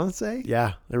 I want to say.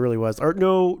 Yeah, it really was. Or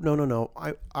no.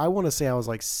 I want to say I was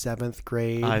like 7th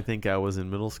grade. I think I was in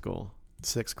middle school.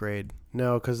 6th grade.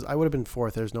 No, because I would have been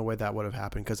 4th. There's no way that would have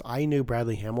happened because I knew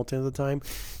Bradley Hamilton at the time.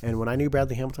 And when I knew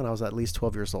Bradley Hamilton, I was at least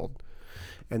 12 years old.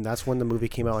 And that's when the movie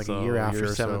came out, like a year after. You're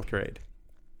 7th grade.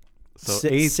 So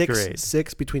Six, 8th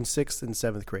grade. Between 6th and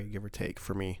 7th grade, give or take,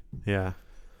 for me. Yeah.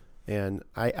 And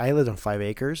I lived on 5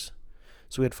 acres.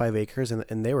 So we had 5 acres,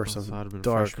 and they were some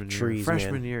dark trees,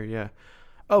 Freshman year, yeah.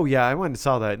 Oh, yeah, I went and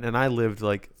saw that. And I lived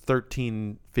like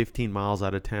 13, 15 miles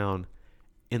out of town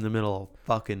in the middle of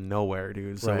fucking nowhere,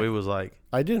 dude. So Right. it was like...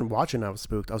 I didn't watch it and I was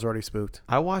spooked. I was already spooked.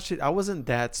 I watched it. I wasn't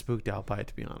that spooked out by it,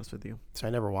 to be honest with you. So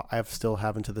I never I still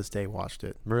haven't to this day watched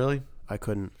it. Really? I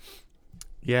couldn't.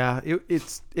 Yeah,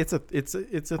 it's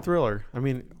a thriller. I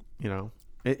mean, you know,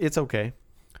 it's okay.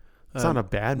 It's not a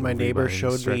bad movie. My neighbor by any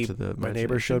showed stretch me. of the My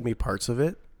neighbor showed me parts of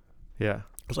it. Yeah.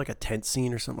 It was like a tent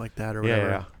scene or something like that, or Yeah, whatever.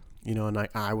 yeah. You know, and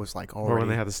I was like, Or when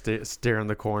they had to stare in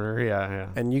the corner. Yeah, yeah.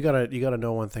 And you gotta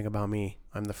know one thing about me.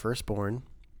 I'm the firstborn.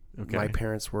 Okay. My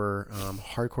parents were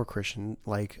hardcore Christian.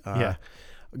 Yeah.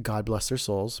 God bless their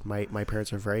souls. My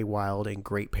parents are very wild and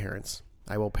great parents.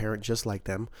 I will parent just like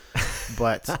them,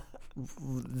 but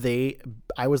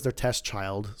I was their test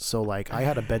child. So like I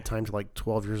had a bedtime to like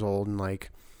 12 years old, and like.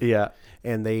 Yeah.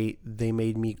 And they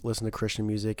made me listen to Christian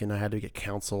music, and I had to get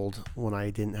counseled when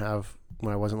I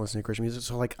wasn't listening to Christian music.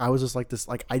 So like I was just like this,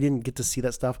 like I didn't get to see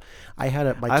that stuff. I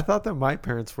thought that my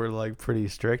parents were like pretty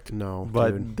strict. No,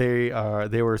 but dude.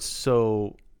 they were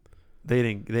so they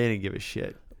didn't give a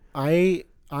shit. I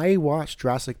watched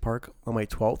Jurassic Park on my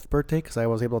 12th birthday because I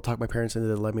was able to talk my parents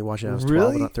into letting me watch it when I was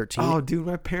 12 and not 13. Oh, dude,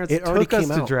 my parents It already took us came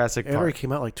to out. Jurassic Park. It already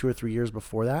came out like 2 or 3 years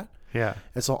before that. Yeah.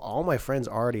 And so all my friends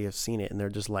already have seen it, and they're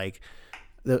just like,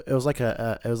 it was like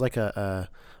a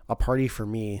party for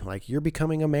me. Like, you're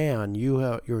becoming a man.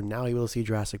 You're now able to see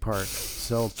Jurassic Park.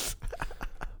 So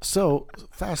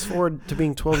fast forward to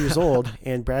being 12 years old,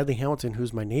 and Bradley Hamilton,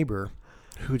 who's my neighbor,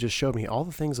 who just showed me all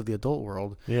the things of the adult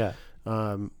world. Yeah.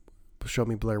 Showed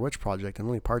me Blair Witch Project and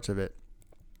only parts of it,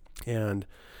 and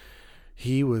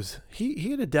he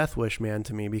had a death wish, man,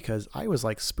 to me, because I was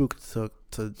like spooked to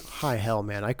high hell,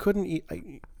 man. I couldn't eat.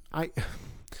 I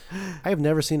have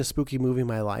never seen a spooky movie in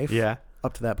my life. Yeah.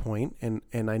 Up to that point, and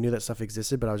I knew that stuff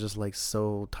existed, but I was just like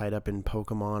so tied up in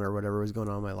Pokemon or whatever was going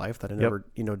on in my life that I never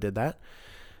did that,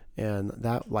 and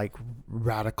that like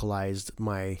radicalized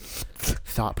my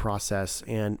thought process.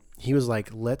 And he was like,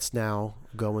 "Let's now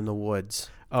go in the woods."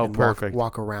 Oh, and perfect.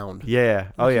 Walk around.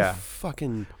 Yeah. Oh, yeah.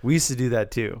 Fucking. We used to do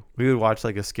that too. We would watch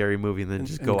like a scary movie and then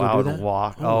just go go do out that? and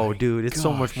walk. Oh Oh, my dude, it's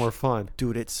so much gosh. more fun.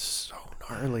 Dude, it's so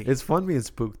gnarly. It's fun being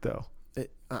spooked though.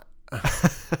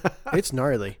 It's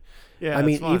gnarly. Yeah. I it's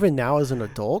mean, fun. even now as an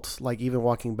adult, like even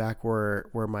walking back where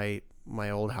my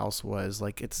old house was,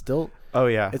 like it's still. Oh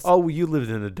yeah. it's- Oh, you lived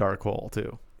in a dark hole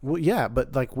too. Well, yeah,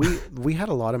 but like we had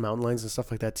a lot of mountain lions and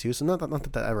stuff like that too. So not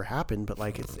that ever happened, but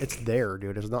like it's there,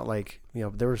 dude. It's not like, you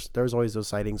know, there was always those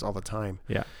sightings all the time.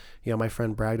 Yeah. You know, my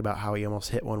friend bragged about how he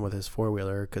almost hit one with his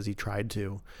 4-wheeler because he tried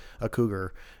to, a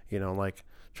cougar, you know, like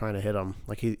trying to hit him.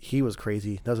 Like he was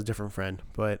crazy. That was a different friend,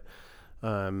 but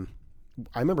I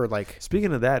remember like.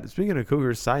 Speaking of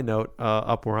cougars, side note,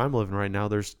 up where I'm living right now,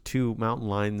 there's 2 mountain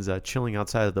lions chilling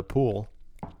outside of the pool.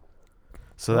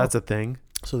 So that's a thing.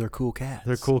 So they're cool cats.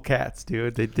 They're cool cats,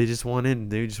 dude. They just want in.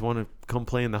 They just want to come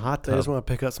play in the hot They tub. just want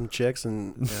to pick up some chicks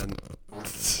and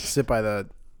sit by the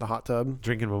hot tub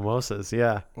Drinking mimosas.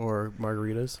 Yeah. or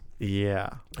margaritas. Yeah.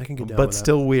 I can get down But with that.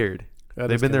 still weird. That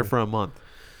They've is been there kinda- for a month,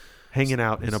 hanging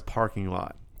out in a parking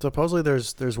lot. Supposedly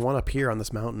there's one up here on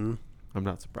this mountain. I'm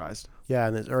not surprised. Yeah,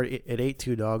 and it ate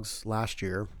 2 dogs last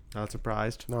year. Not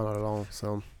surprised. No, not at all.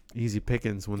 So Easy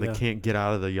pickings when Yeah. they can't get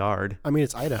out of the yard. I mean,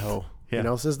 it's Idaho. Yeah. You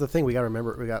know, this is the thing we got to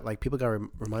remember. We got like people got to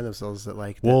remind themselves that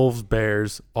like Wolves,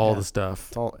 bears, all Yeah. the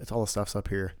stuff. it's all the stuff's up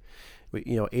here.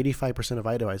 85% of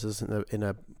Idaho. I said this in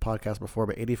a podcast before,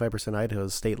 but 85% of Idaho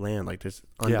is state land. Like there's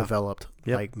undeveloped,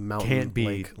 Yep. like mountain Can't be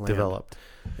lake land. developed.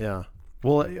 Yeah,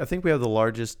 Well, I think we have the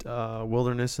largest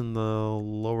wilderness in the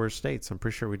lower states. I'm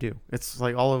pretty sure we do. It's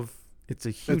like it's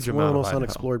a huge it's amount one of the most Idaho.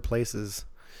 unexplored places.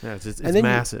 Yeah, it's And then you-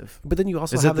 massive. But then you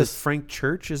also Is it have the this Frank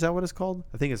Church? Is that what it's called?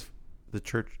 I think it's the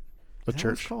church. the Is that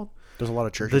what it's church. called? There's a lot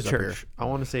of churches The up here. church. I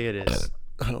want to say it is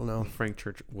I don't know. Frank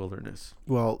Church Wilderness.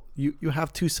 Well, you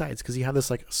have two sides because you have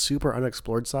this like super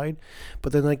unexplored side,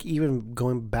 but then like even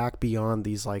going back beyond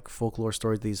these like folklore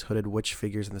stories, these hooded witch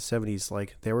figures in the 70s,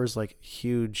 like there was like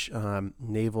huge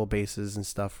naval bases and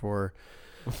stuff for,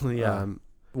 Yeah.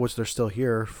 which they're still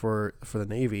here for the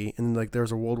Navy, and like there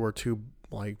was a World War II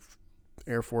like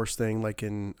Air Force thing like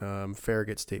in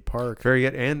Farragut State Park. Very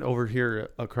good. And over here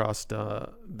across,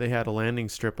 they had a landing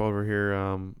strip over here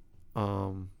on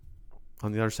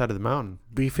the other side of the mountain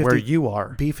B-50 where you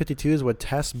are. B-52s would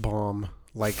test bomb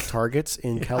like targets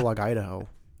in Kellogg, Idaho.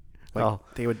 Like Oh.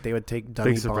 they would take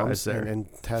dummy surprise bombs there. and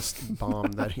test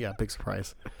bomb that. Yeah, big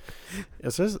surprise.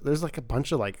 There's like a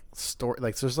bunch of like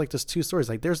there's like just 2 stories.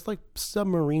 Like there's like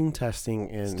submarine testing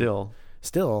in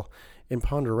still in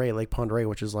Pend Oreille, Lake Pend Oreille,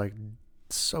 which is like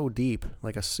so deep,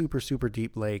 like a super super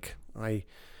deep lake. I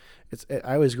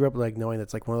always grew up like knowing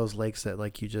that's like one of those lakes that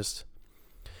like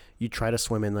you try to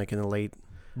swim in like in the late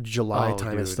July Oh,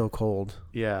 time. dude. It's still cold.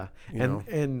 Yeah. You know?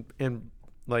 And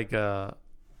like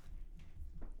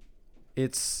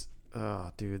it's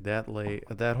dude, that lake,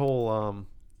 that whole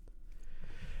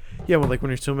yeah, well, like when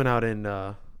you're swimming out in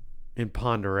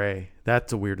Pend Oreille,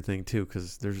 that's a weird thing too,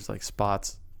 because there's just like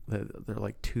spots that they're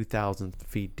like 2,000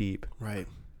 feet deep, Right.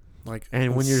 Like,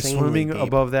 and when you're insanely swimming deep.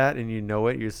 above that and you know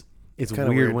it, it's kinda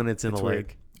weird weird. when it's in It's a weird.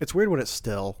 lake. It's weird when it's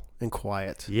still and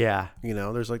quiet. Yeah. You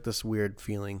know, there's like this weird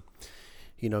feeling,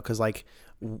 you know, because like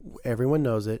everyone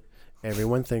knows it,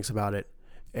 everyone thinks about it,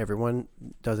 everyone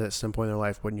does it at some point in their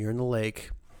life. When you're in the lake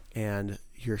and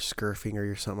you're scurfing or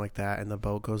you're something like that, and the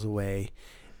boat goes away,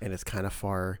 and it's kind of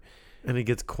far, And it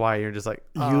gets quiet. You're just like,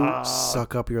 you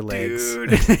suck up your legs.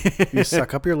 dude. You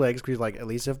suck up your legs because you're like, at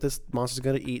least if this monster's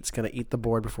gonna eat, it's gonna eat the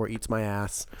board before it eats my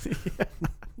ass.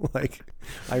 Like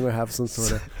I'm gonna have some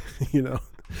sort of, you know.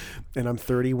 And I'm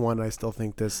 31 and I still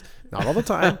think this. Not all the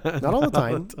time. Not all the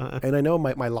time. And I know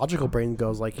my logical brain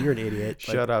goes like, you're an idiot.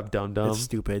 Shut up, dum dum. It's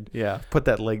stupid. Yeah, put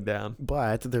that leg down.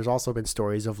 But there's also been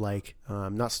stories of like,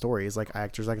 not stories, like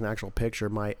there's like an actual picture.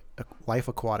 My Life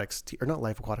Aquatics, or not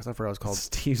Life Aquatics, I forgot what it was called.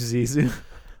 Steve Zissou.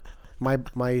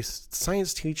 My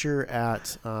science teacher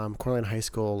at Coeur High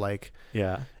School, like,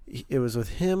 Yeah. it was with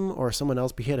him or someone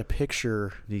else, but he had a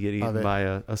picture. You get Of eaten it. by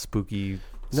a spooky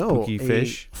No,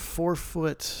 fish.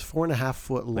 4.5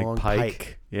 foot long Like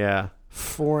pike. Yeah.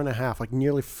 4.5, like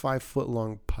nearly 5 foot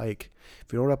long pike.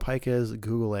 If you know what a pike is,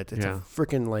 Google it. It's Yeah. a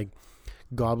freaking like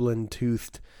goblin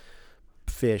toothed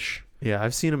fish. Yeah,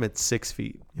 I've seen them at 6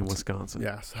 feet in Wisconsin.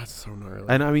 Yes, that's so gnarly.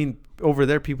 And I mean, over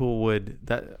there, people would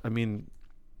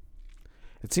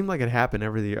it seemed like it happened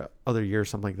every other year or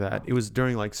something like that. It was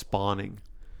during like spawning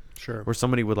Sure. where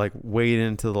somebody would like wade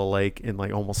into the lake and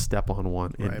like almost step on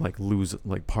one and Right. like lose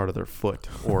like part of their foot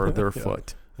or their Yeah.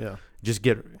 foot. Yeah. Just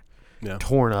get Yeah.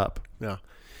 torn up. Yeah.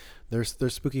 They're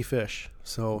spooky fish.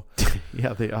 So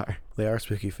Yeah, they are. they are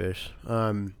spooky fish.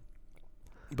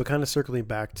 But kind of circling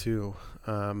back to,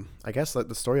 I guess like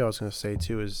the story I was going to say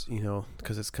too is, you know,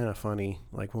 because it's kind of funny.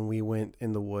 Like when we went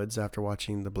in the woods after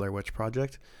watching the Blair Witch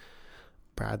Project,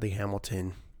 Bradley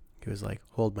Hamilton, he was like,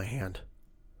 "Hold my hand."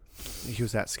 He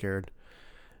was that scared.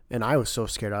 And I was so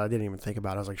scared. I didn't even think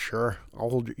about it. I was like, "Sure, I'll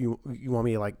hold you. You want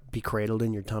me to like be cradled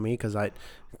in your tummy? Because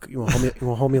you want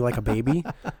to hold me like a baby?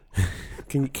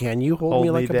 Can you hold me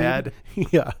like a Dad. baby?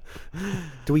 Yeah.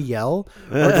 Do we yell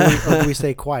or do we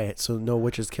stay quiet so no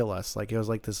witches kill us? Like it was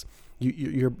like this.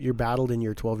 You're battled in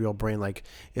your 12-year-old brain. Like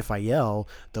if I yell,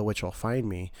 the witch will find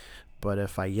me. But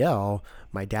if I yell,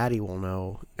 my daddy will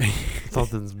know.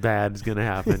 Something's bad is gonna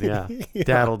happen. Yeah. Yeah.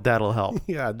 That'll help.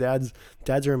 Yeah, dads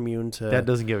are immune to Dad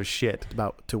doesn't give a shit.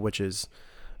 to witches,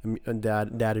 and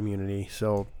dad immunity.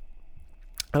 So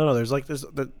I don't know. There's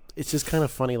it's just kind of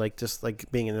funny, like just like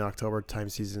being in the October time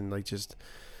season, like just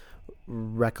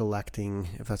recollecting,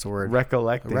 if that's a word.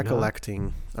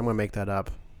 Recollecting. I'm gonna make that up.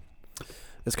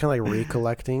 It's kind of like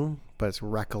recollecting, but it's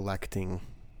recollecting.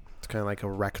 It's kind of like a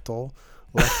rectal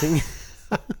lecting.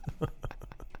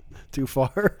 Too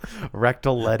far.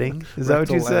 Rectal letting? Is that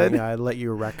what you said? Yeah, I let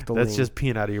you rectal. That's just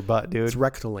peeing out of your butt, dude. It's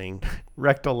rectaling.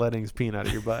 Rectal letting's peeing out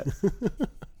of your butt.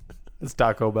 It's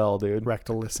Taco Bell, dude.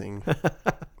 Rectalising.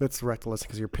 That's rectalising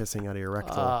because you're pissing out of your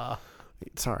rectal.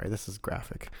 Sorry, this is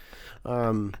graphic.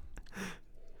 A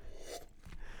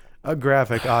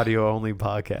graphic audio only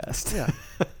podcast. Yeah.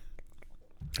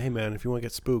 Hey man, if you want to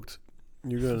get spooked,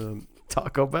 you're gonna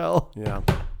Taco Bell. Yeah.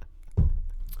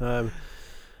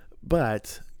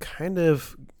 But kind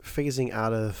of phasing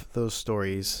out of those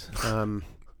stories,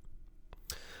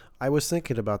 I was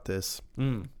thinking about this.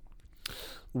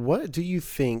 What do you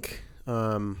think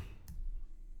devil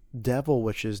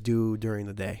witches do during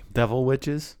the day? Devil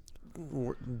witches?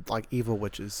 Like evil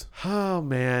witches. Oh,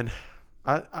 man.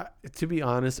 I to be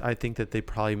honest, I think that they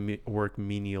probably work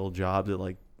menial jobs at,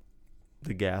 like,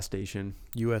 the gas station.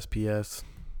 USPS.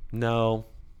 No,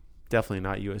 definitely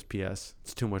not USPS.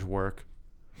 It's too much work.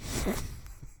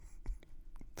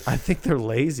 I think they're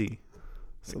lazy.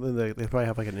 So then they probably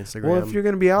have like an Instagram. Well, if you're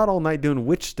going to be out all night doing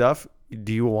witch stuff,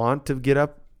 do you want to get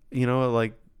up, at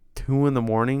like 2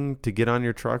 a.m. to get on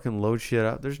your truck and load shit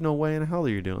up? There's no way in hell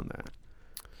you're doing that.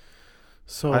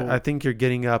 So I think you're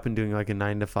getting up and doing like a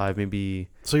 9 to 5, maybe.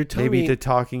 So you're telling me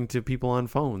talking to people on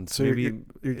phones. So maybe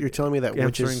you're telling me that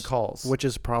answering calls.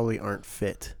 Witches probably aren't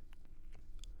fit.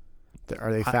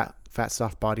 Are they fat,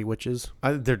 soft body witches?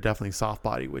 They're definitely soft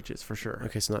body witches for sure.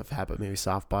 Okay, so not fat, but maybe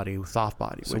soft body. Soft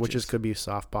body. So witches could be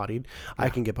soft bodied. Yeah. I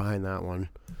can get behind that one.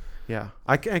 Yeah,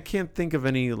 I can't think of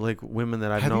any like women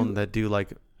that I've known that do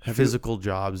like physical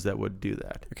jobs that would do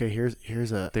that. Okay, here's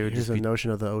a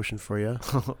notion of the ocean for you.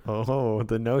 Oh,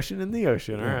 the notion in the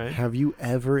ocean. Yeah. All right. Have you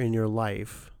ever in your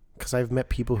life? Because I've met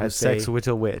people who say sex with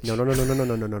a witch. No.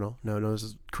 This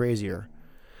is crazier.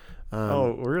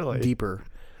 Oh, really? Deeper.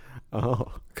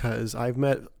 Oh, because I've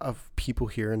met people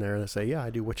here and there that say, "Yeah, I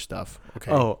do witch stuff."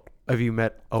 Okay. Oh, have you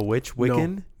met a witch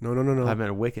Wiccan? No. I've met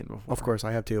a Wiccan before. Of course,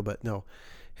 I have too, but no.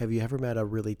 Have you ever met a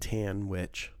really tan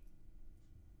witch?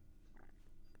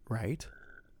 Right?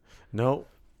 No.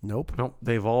 Nope.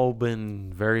 They've all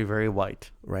been very, very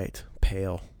white. Right.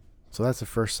 Pale. So that's the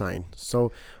first sign.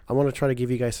 So I want to try to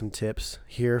give you guys some tips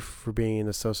here for being in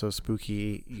the so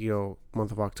spooky,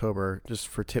 month of October, just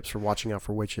for tips for watching out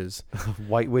for witches.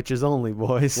 White witches only,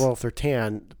 boys. Well, if they're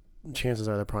tan, chances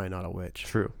are they're probably not a witch.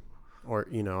 True. Or,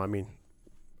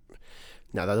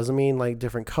 now that doesn't mean like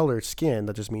different colored skin.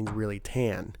 That just means really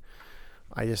tan.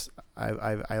 I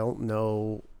don't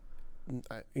know,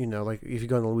 like if you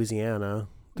go to Louisiana,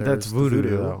 that's voodoo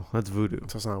though. That's voodoo.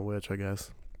 So it's not a witch, I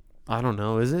guess. I don't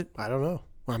know. Is it? I don't know.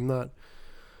 I'm not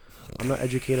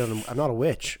educated on. I'm not a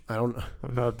witch. I'm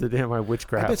not up to date on my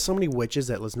witchcraft. I bet so many witches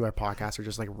that listen to our podcast are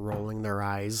just like rolling their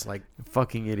eyes, like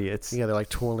fucking idiots. Yeah, they're like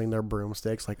twirling their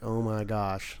broomsticks, like, oh my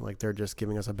gosh, like they're just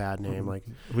giving us a bad name. Like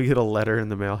we get a letter in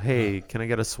the mail. Hey, can I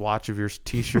get a swatch of your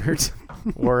T-shirt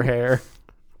or hair?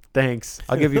 Thanks.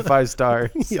 I'll give you 5 stars.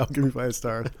 Yeah, I'll give you 5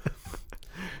 stars.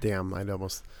 Damn, I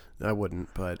wouldn't,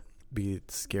 but be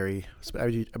scary.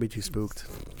 I'd be too spooked.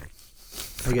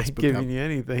 I get spooked giving you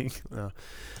anything.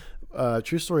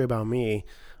 True story about me.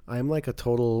 I'm like a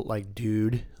total like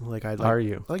dude. Like Are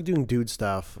you? I like doing dude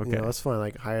stuff. Okay, that's fun.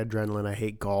 Like high adrenaline. I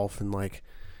hate golf and like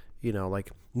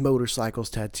motorcycles,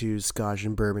 tattoos, scotch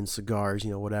and bourbon, cigars.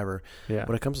 Whatever. Yeah.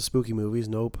 When it comes to spooky movies,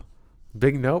 nope.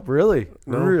 Big nope. Really?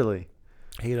 No. Really?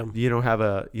 Hate them. You don't have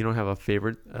a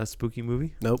favorite spooky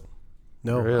movie? Nope.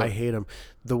 No, really? I hate them.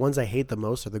 The ones I hate the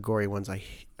most are the gory ones. I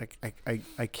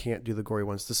can't do the gory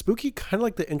ones. The spooky, kind of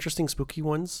like the interesting spooky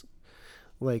ones,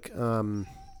 like oh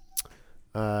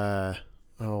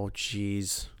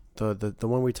geez, the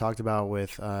one we talked about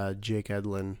with Jake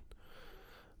Edlin,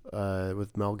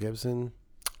 with Mel Gibson.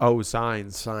 Oh,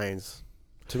 Signs.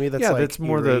 To me, that's that's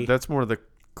more the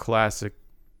classic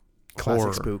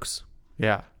horror. Spooks.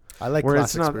 Yeah, I like where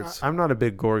classic spooks. I'm not a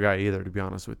big gore guy either, to be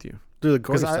honest with you. Dude, the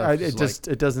gory stuff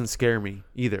it doesn't scare me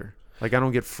either. Like I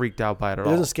don't get freaked out by it at all.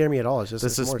 It doesn't scare me at all. It's just the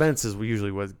suspense is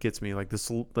usually what gets me. Like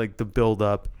this, like the build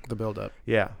up.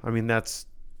 Yeah, I mean that's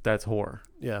horror.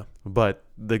 Yeah, but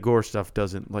the gore stuff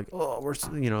doesn't. Like we're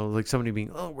like somebody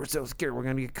being we're so scared we're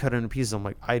gonna get cut into pieces. I'm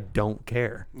like I don't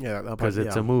care. Yeah, because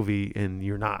it's a movie and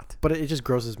you're not. But it just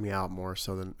grosses me out more.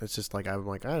 So then it's just like I'm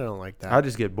like I don't like that. I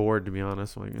just get bored, to be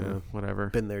honest. Like whatever.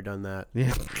 Been there, done that.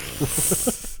 Yeah.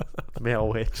 Male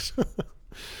witch.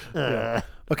 Yeah.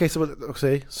 Okay,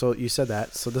 so you said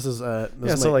that. So this is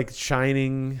Yeah, so like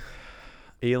Shining,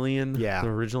 Alien, Yeah. the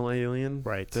original Alien,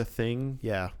 Right. The Thing.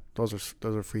 yeah, those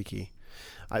are freaky.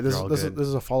 This They're is all this is, good. this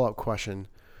is a follow-up question.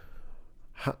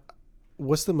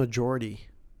 What's the majority,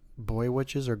 boy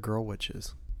witches or girl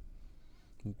witches?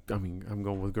 I mean, I'm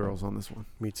going with girls on this one.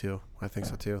 Me too. I think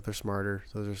so too. They're smarter.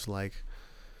 So they're just like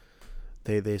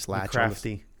they just They're latch on.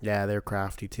 crafty. Yeah, they're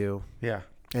crafty too. Yeah.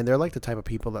 And they're like the type of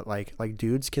people that like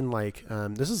dudes can like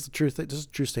this is the truth. This is a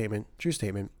true statement. True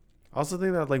statement. I also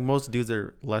think that like most dudes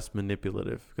are less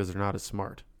manipulative because they're not as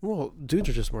smart. Well, dudes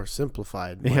are just more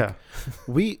simplified. Like, Yeah.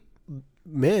 we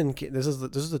men. This is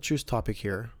the truth topic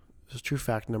here. This is true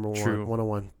fact number one. True.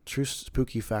 101. True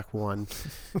spooky fact one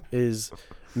is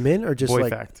men are just Boy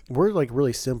like fact. we're like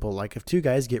really simple. Like if two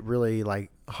guys get really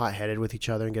like hot headed with each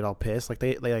other and get all pissed, like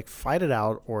they like fight it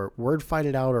out or word fight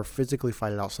it out or physically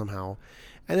fight it out somehow,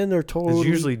 and then they're totally It's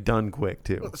usually done quick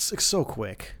too. it's like so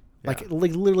quick. Yeah.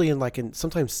 Like literally in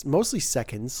sometimes mostly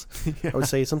seconds. I would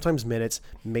say sometimes minutes,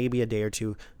 maybe a day or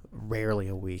two, rarely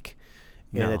a week,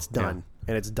 and No, it's done.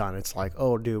 And it's done. It's like,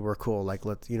 oh, dude, we're cool. Like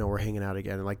we're hanging out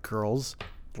again. And like girls,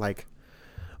 like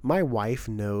my wife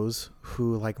knows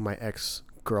who like my ex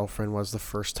girlfriend was the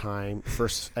first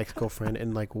ex girlfriend,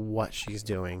 and like what she's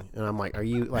doing. And I'm like, are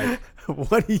you like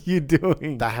What are you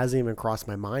doing? that hasn't even crossed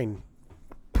my mind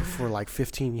for like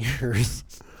 15 years.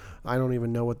 I don't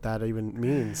even know what that even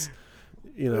means.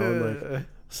 Like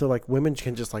so like women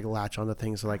can just like latch onto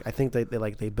things. So like I think they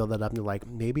build that up and they're like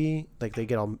maybe like they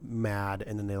get all mad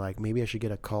and then they like maybe I should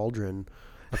get a cauldron.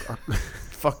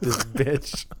 Fuck this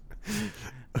bitch.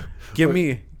 Give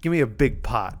me a big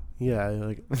pot. Yeah,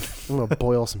 like I'm gonna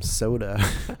boil some soda.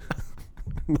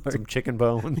 Some chicken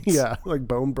bones. Yeah, like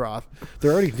bone broth.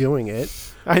 They're already doing it.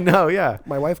 I know, yeah.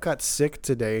 My wife got sick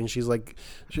today, and she's like,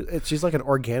 she's like an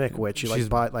organic witch. She like She's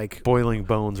bought like Boiling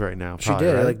bones right now. she probably,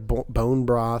 did right? like bone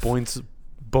broth. Boing soup.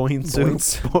 Boing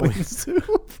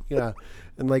soup. Yeah,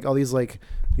 and like all these like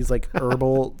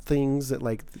herbal things that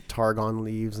like tarragon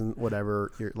leaves and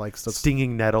whatever. You're like stuff.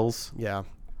 Stinging nettles. Yeah,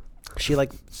 she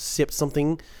like sipped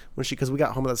something when because we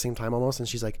got home at the same time almost, and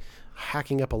she's like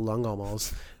hacking up a lung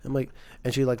almost. I'm like,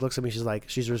 and she like looks at me. She's like,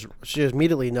 she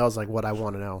immediately knows like what I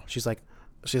want to know. She's like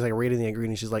reading the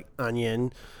ingredient. She's like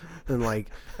onion and like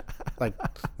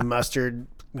mustard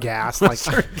gas. Like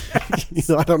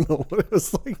I don't know what it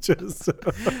was like. Just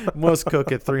Must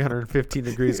cook at 315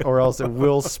 degrees or else it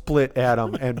will split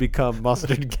atom and become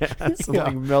mustard gas and Yeah.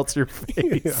 like melts your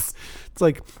face. Yeah. It's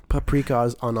like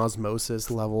paprika on osmosis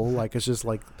level. Like it's just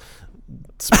like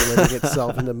splitting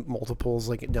itself into multiples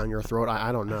like down your throat.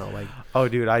 I don't know. Like Oh,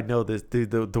 dude, I know this.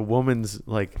 Dude, the woman's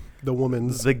like the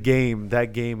woman's that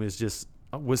game is just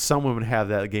some women have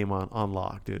that game on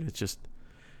lock, dude. It's just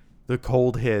the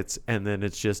cold hits and then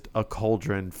it's just a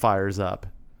cauldron fires up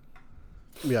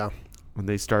yeah. when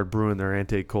they start brewing their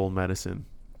anti-cold medicine.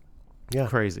 Yeah.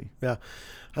 Crazy. Yeah.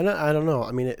 I don't know.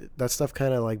 I mean, that stuff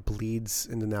kind of like bleeds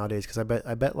into nowadays because I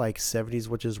bet like 70s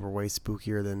witches were way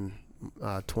spookier than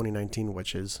 2019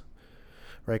 witches,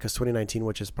 right? Because 2019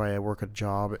 witches probably work a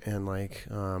job and like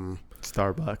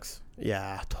Starbucks.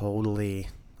 yeah, totally.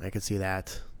 I could see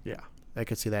that. Yeah. I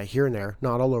could see that here and there.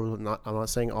 Not all over. I'm not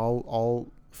saying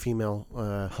all female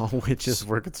All witches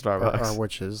work at Starbucks. are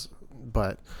witches,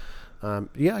 but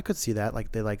yeah, I could see that.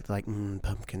 Like they like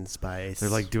pumpkin spice. They're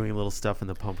like doing little stuff in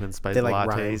the pumpkin spice They like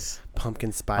lattes.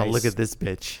 pumpkin spice. Oh, look at this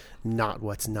bitch. Not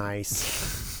what's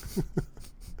nice.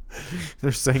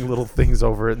 They're saying little things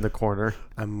over it in the corner.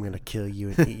 I'm gonna kill you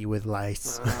and eat you with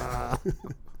lice.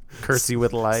 Curse you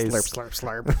with lice. Slurp,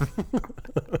 slurp,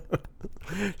 slurp.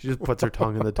 She just puts her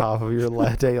tongue in the top of your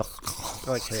latte.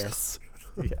 Like hiss.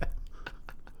 Yeah.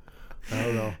 I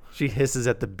don't know. She hisses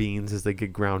at the beans as they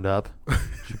get ground up.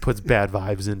 She puts bad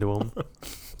vibes into them.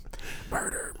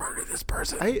 Murder this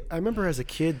person. I remember as a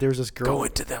kid, there was this girl. Go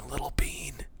into them, little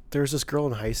bean. There was this girl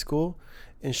in high school,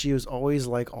 and she was always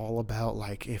like all about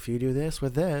like if you do this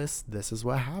with this is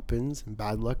what happens, and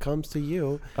bad luck comes to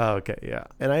you. Oh, okay, yeah.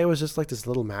 And I was just like this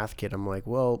little math kid. I'm like,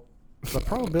 well, the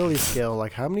probability scale,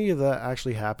 like how many of that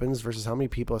actually happens versus how many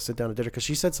people sit down to dinner? Because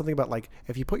she said something about like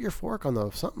if you put your fork on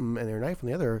the something and your knife on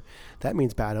the other, that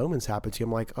means bad omens happen to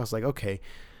you. I was like, okay.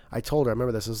 I told her, I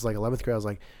remember this was like 11th grade. I was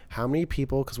like, how many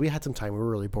people, because we had some time, we were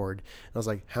really bored. And I was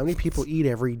like, how many people eat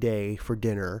every day for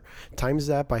dinner? Times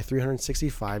that by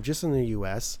 365 just in the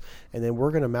U.S. And then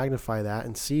we're going to magnify that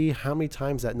and see how many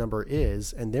times that number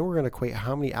is. And then we're going to equate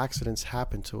how many accidents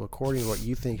happen to according to what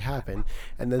you think happened.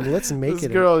 And then let's make This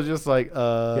it. girl was just like,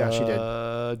 Yeah, she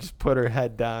did. Just put her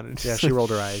head down. And Yeah, just she like,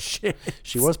 rolled her eyes. Shit.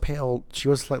 She was pale. She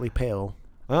was slightly pale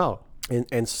Oh.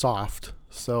 and soft.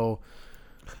 So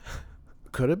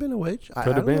Could have been a witch.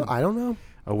 Could have been. I don't know.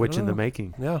 A witch in the know.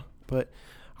 making. Yeah, but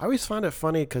I always find it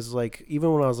funny because like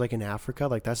even when I was like in Africa,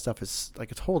 like that stuff is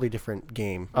like a totally different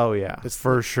game. Oh yeah, It's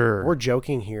for sure. We're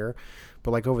joking here,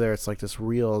 but like over there, it's like this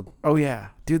real. Oh yeah,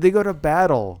 dude, they go to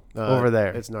battle over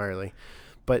there. It's gnarly.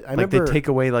 But I like remember they take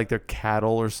away like their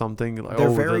cattle or something. Like, They're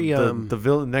very,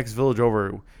 the next village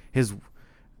over. His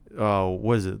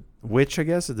what is it? Witch, I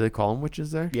guess. Did they call them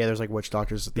witches there? Yeah, there's like witch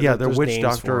doctors. Yeah, their there's witch names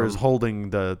doctor for is 'em. holding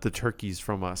the turkeys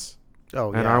from us,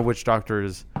 Oh, and yeah. our witch doctor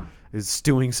is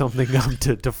stewing something up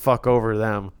to fuck over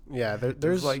them. Yeah, There's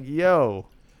there's like, yo,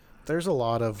 there's a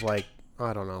lot of like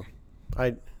I don't know.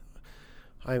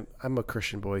 I'm a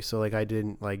Christian boy, so like I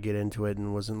didn't like get into it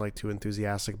and wasn't like too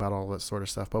enthusiastic about all that sort of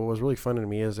stuff. But what was really fun to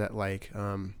me is that like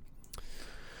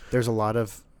there's a lot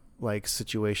of like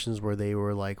situations where they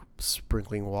were like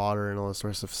sprinkling water and all this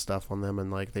sorts of stuff on them,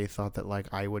 and like they thought that like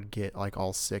I would get like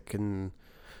all sick and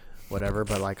whatever.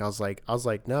 But like I was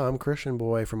like, no, I'm a Christian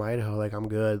boy from Idaho. Like I'm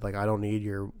good. Like I don't need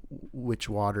your witch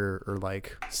water or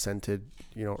like scented,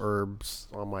 herbs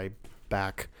on my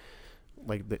back.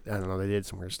 Like I don't know, they did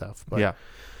some weird stuff. But yeah,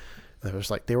 it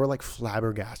was like they were like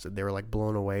flabbergasted. They were like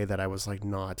blown away that I was like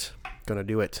not gonna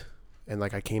do it. And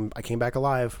like I came back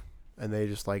alive, and they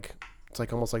just like it's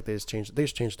like almost like they just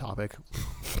changed topic.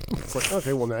 It's like,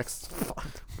 okay, well next.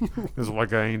 it's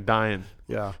like I ain't dying.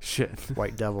 Yeah. Shit.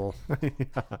 White devil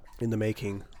Yeah. in the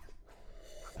making.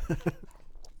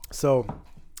 So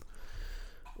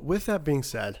with that being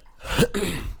said,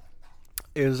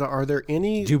 are there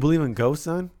any Do you believe in ghosts,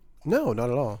 then? No, not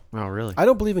at all. Oh, really? I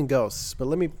don't believe in ghosts, but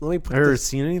let me put Ever this.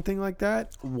 seen anything like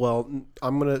that? Well,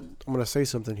 I'm gonna say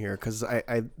something here because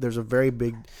I there's a very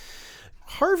big.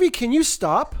 Harvey, can you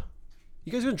stop?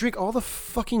 You guys gonna drink all the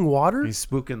fucking water? He's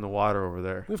spooking the water over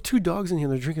there. We have 2 dogs in here.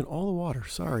 They're drinking all the water.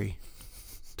 Sorry,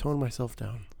 tone myself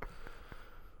down.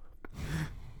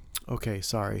 Okay,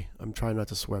 sorry. I'm trying not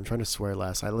to swear. I'm trying to swear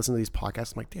less. I listen to these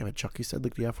podcasts. I'm like, damn it, Chuck. You said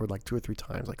like the F word like 2 or 3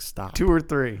 times. Like, stop. 2 or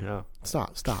 3. Yeah.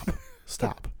 Stop.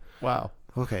 Stop. Wow.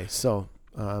 Okay, so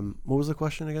what was the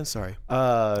question again? Sorry.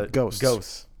 Ghosts.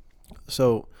 Ghosts.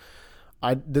 So,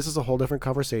 this is a whole different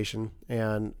conversation,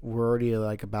 and we're already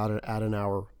like about at an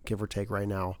hour, give or take, right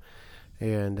now,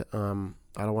 and I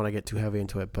don't want to get too heavy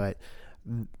into it, but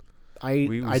I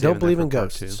save don't that believe for in part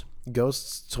ghosts.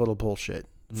 Ghosts, total bullshit.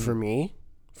 For me,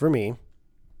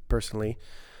 personally,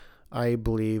 I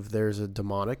believe there's a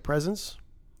demonic presence,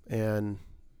 and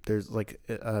there's like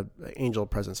a angel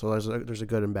presence. So there's a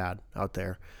good and bad out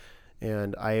there,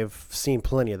 and I have seen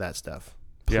plenty of that stuff.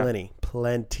 Plenty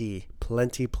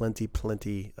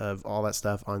of all that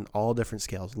stuff on all different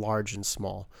scales, large and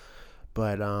small.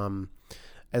 But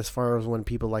as far as when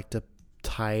people like to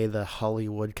tie the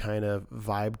Hollywood kind of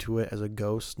vibe to it as a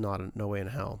ghost, no way in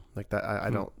hell. Like that,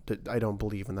 I don't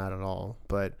believe in that at all.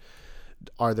 But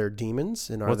are there demons?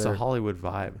 And What's a Hollywood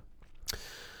vibe?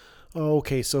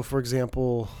 Okay, so for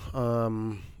example,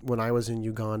 when I was in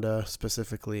Uganda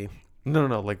specifically. No.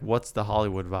 Like, what's the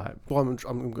Hollywood vibe? Well, I'm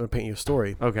going to paint you a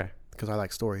story. Okay. Because I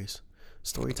like stories.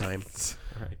 Story time.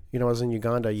 All right. I was in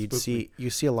Uganda. You see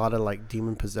a lot of like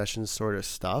demon possession sort of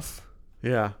stuff,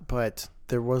 Yeah. but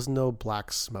there was no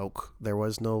black smoke. There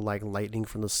was no like lightning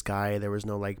from the sky. There was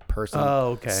no like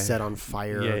person set on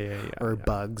fire or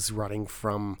bugs running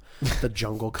from the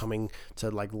jungle coming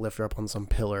to like lift her up on some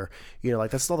pillar.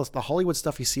 Like that's all the Hollywood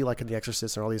stuff you see like in The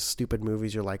Exorcist and all these stupid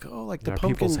movies. You're like, oh, like the pumpkin,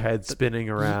 people's heads spinning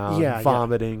around,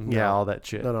 vomiting, all that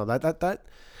shit. No, that.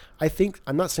 I think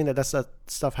I'm not saying that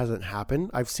stuff hasn't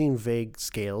happened. I've seen vague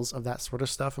scales of that sort of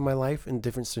stuff in my life in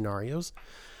different scenarios,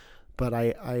 but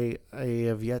I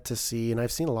have yet to see, and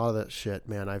I've seen a lot of that shit,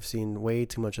 man. I've seen way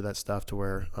too much of that stuff to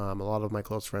where a lot of my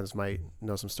close friends might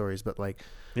know some stories, but like,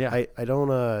 I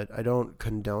don't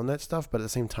condone that stuff, but at the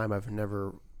same time, I've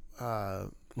never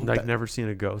never seen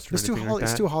a ghost or anything like that?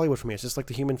 It's too Hollywood for me. It's just like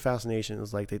the human fascination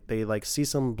is like they like see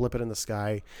some blip it in the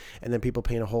sky, and then people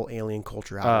paint a whole alien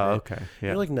culture out of it. Okay. Yeah.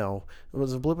 You're like, no, it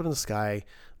was a blip in the sky.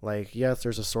 Like, yes,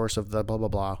 there's a source of the blah blah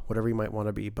blah, whatever you might want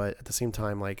to be, but at the same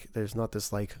time, like, there's not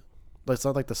this like, it's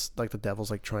not like this like the devil's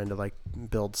like trying to like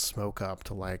build smoke up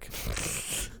to like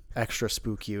extra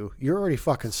spook you. You're already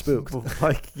fucking spooked.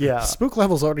 Like, yeah, spook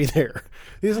level's already there.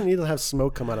 He doesn't need to have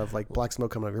smoke come out of like black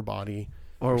smoke coming out of your body.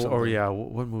 Or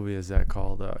what movie is that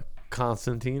called?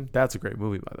 Constantine. That's a great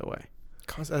movie, by the way.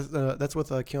 That's with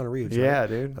Keanu Reeves. Right? Yeah,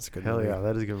 dude. That's a good Hell movie. yeah,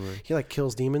 that is a good movie. He like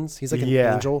kills demons. He's like an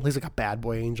angel. He's like a bad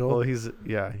boy angel. Well, he's an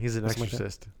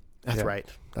exorcist. That's right.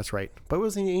 That's right. But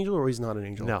was he an angel or he's not an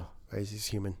angel? No, he's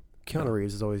human. Keanu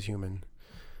Reeves is always human.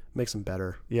 Makes him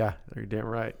better. Yeah, you're damn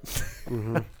right.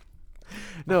 Mm-hmm.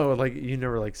 No, like you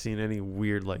never like seen any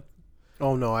weird like.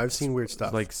 Oh no, I've seen weird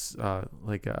stuff. Like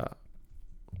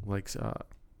like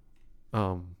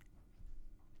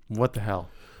what the hell?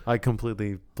 I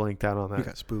completely blanked out on that. You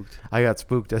got spooked. I got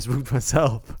spooked. I spooked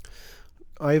myself.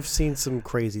 I've seen some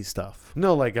crazy stuff.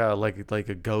 No, like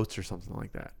a ghost or something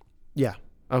like that. Yeah.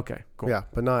 Okay, cool. Yeah,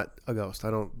 but not a ghost.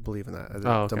 I don't believe in that.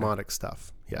 Okay. Demonic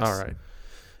stuff. Yes. All right.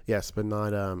 Yes, but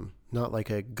not like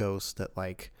a ghost that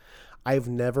like I've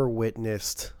never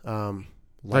witnessed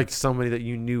Like somebody that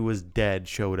you knew was dead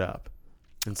showed up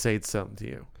and said something to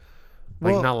you.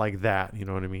 Like well, not like that, you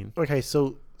know what I mean? Okay,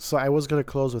 so I was gonna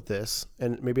close with this,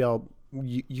 and maybe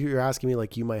you're asking me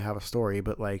like you might have a story,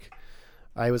 but like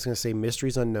I was gonna say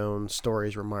mysteries unknown,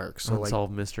 stories, remarks. So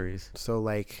Unsolved mysteries. So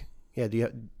like yeah,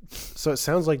 so it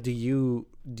sounds like do you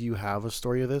have a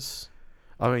story of this?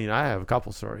 I mean, I have a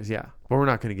couple stories, yeah, but we're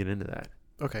not going to get into that.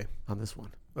 Okay. On this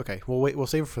one. Okay. Well, wait. We'll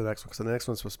save it for the next one because the next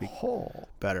one's supposed to be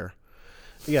better.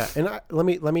 Yeah, and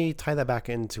let me tie that back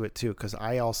into it too because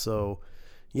I also,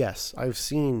 yes, I've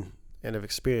seen and have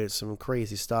experienced some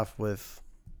crazy stuff with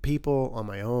people on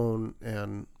my own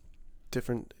and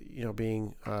different,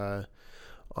 being on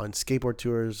skateboard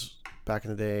tours back in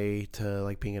the day to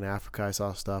like being in Africa. I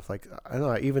saw stuff like I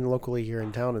don't know, even locally here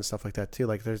in town and stuff like that too.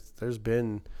 Like there's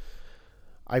been.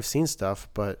 I've seen stuff,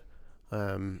 but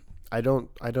I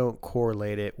don't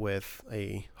correlate it with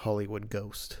a Hollywood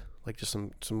ghost, like just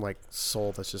some like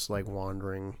soul that's just like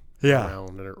wandering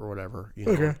around or whatever.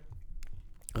 Okay.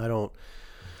 I don't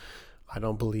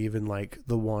believe in like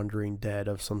the wandering dead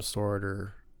of some sort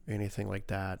or anything like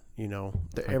that.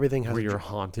 Everything has where you're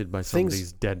haunted by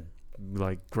somebody's dead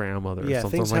like grandmother. Yeah, or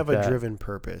something things like have that. a driven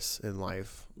purpose in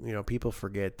life. People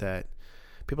forget that.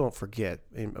 People don't forget,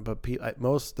 but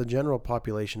the general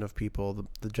population of people,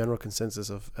 the general consensus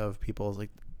of people is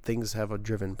like things have a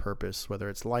driven purpose, whether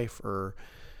it's life or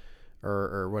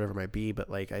whatever it might be. But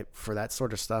like for that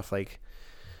sort of stuff, like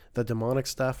the demonic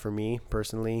stuff for me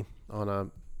personally,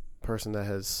 on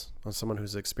someone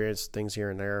who's experienced things here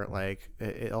and there, like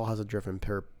it all has a driven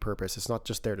purpose. It's not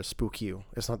just there to spook you.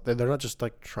 It's not. They're not just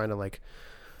like trying to like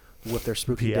whip their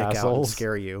spooky dick out and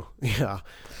scare you. Yeah.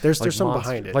 There's something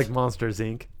behind it. Like Monsters,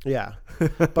 Inc. Yeah.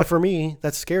 But for me,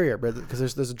 that's scarier,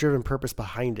 because there's a driven purpose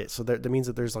behind it. So that means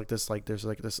that there's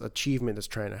this achievement that's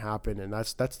trying to happen, and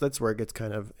that's where it gets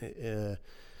kind of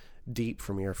deep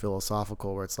for me or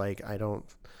philosophical, where it's like I don't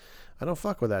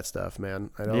fuck with that stuff,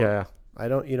 man. I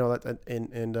don't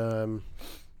and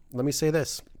let me say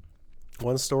this.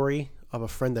 One story of a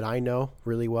friend that I know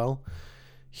really well.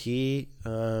 He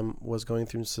was going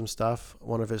through some stuff.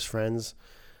 One of his friends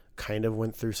kind of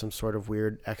went through some sort of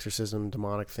weird exorcism,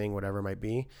 demonic thing, whatever it might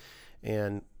be.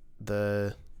 And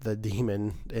the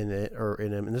demon in it or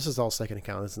in him, and this is all second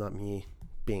account. It's not me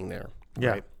being there. Yeah.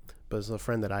 Right? But it's a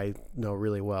friend that I know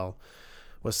really well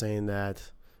was saying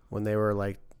that when they were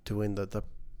like doing the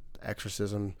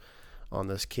exorcism on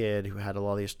this kid who had a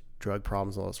lot of these drug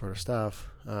problems and all that sort of stuff,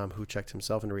 who checked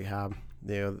himself into rehab.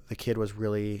 The kid was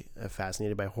really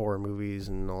fascinated by horror movies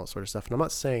and all that sort of stuff. And I'm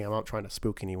not saying, I'm not trying to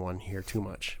spook anyone here too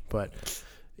much, but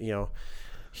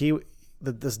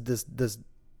this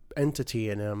entity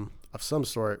in him of some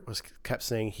sort kept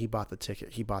saying he bought the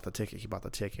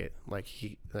ticket. Like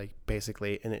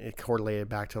basically, and it correlated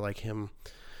back to like him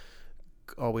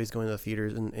always going to the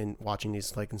theaters and watching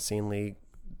these like insanely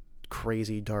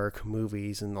crazy dark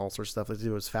movies and all sorts of stuff. Like,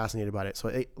 dude was fascinated about it. So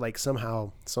it, like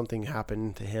somehow something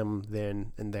happened to him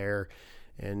then and there,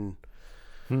 and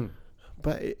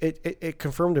but it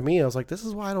confirmed to me. I was like, this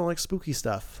is why I don't like spooky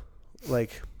stuff.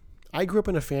 Like, I grew up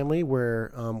in a family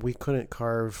where we couldn't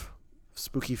carve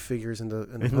spooky figures into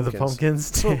the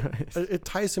pumpkins. So it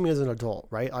ties to me as an adult,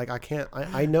 right? Like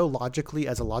I know logically,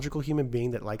 as a logical human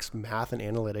being that likes math and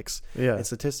analytics and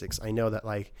statistics, I know that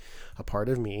like a part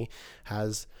of me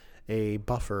has a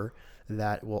buffer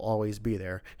that will always be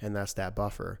there, and that's that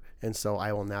buffer. And so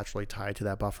I will naturally tie to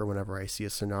that buffer whenever I see a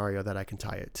scenario that I can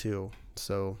tie it to.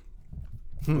 So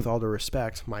with all due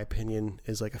respect, my opinion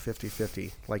is like a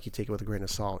 50-50. Like, you take it with a grain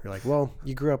of salt. You're like, well,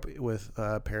 you grew up with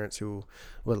parents who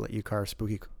would let you carve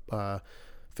spooky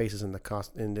faces in the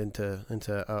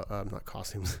not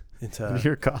costumes, into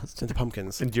your costume, into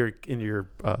pumpkins, into your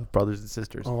brothers and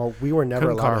sisters. Oh, well, we were never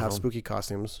Couldn't allowed to have them. spooky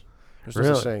costumes. There's Really?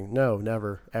 no such thing. No,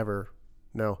 never, ever.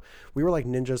 No, we were like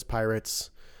ninjas,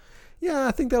 pirates. Yeah,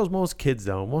 I think that was most kids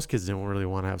though. Most kids didn't really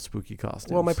want to have spooky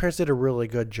costumes. Well, my parents did a really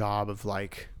good job of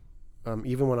like,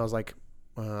 even when I was like,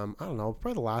 I don't know,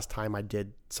 probably the last time I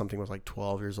did something was like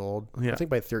 12 years old. Yeah. I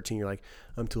think by 13 you're like,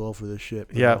 I'm too old for this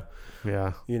shit. Yeah.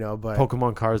 But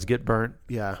Pokemon cards get burnt.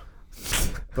 yeah.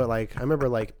 But like, I remember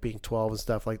like being 12 and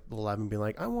stuff, like 11, being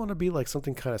like, I want to be like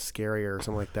something kind of scary or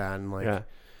something like that. And like,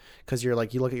 because you're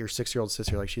like, you look at your 6-year-old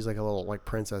sister, like she's like a little like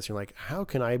princess. You're like, how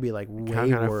can I be like way How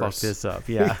can worse? I fuck this up?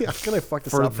 Yeah. How can I fuck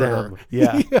this For up for them. her?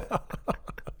 Yeah.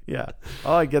 Yeah.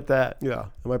 Oh, I get that. Yeah.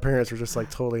 And my parents were just like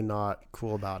totally not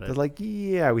cool about They're it. like,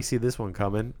 yeah, we see this one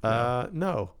coming.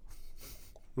 No.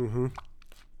 Mm-hmm.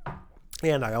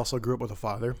 And I also grew up with a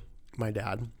father, my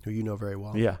dad, who you know very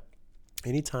well. Yeah.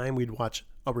 Anytime we'd watch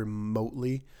a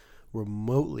remotely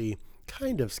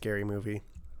kind of scary movie,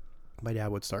 my dad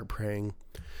would start praying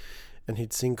and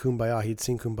he'd sing Kumbaya. He'd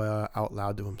sing Kumbaya out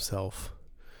loud to himself.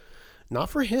 Not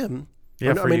for him.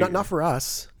 Yeah, I mean, not for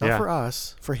us. Not Yeah. for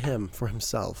us. For him. For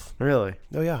himself. Really?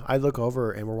 Oh, yeah. I look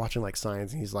over and we're watching like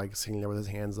Signs and he's like singing there with his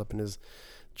hands up in his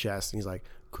chest and he's like,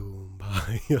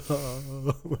 Kumbaya,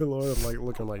 my Lord. I'm like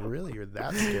looking like, really? You're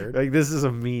that scared? Like, this is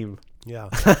a meme. Yeah.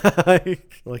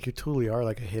 Like, Like you totally are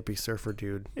like a hippie surfer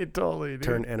dude. it totally, dude.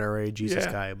 Turn NRA Jesus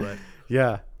Yeah. guy, but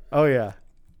Yeah. Oh, yeah.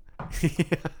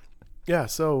 yeah.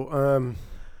 So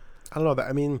I don't know that.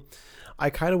 I mean, I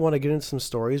kind of want to get into some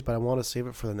stories, but I want to save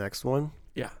it for the next one.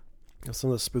 Yeah. Some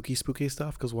of the spooky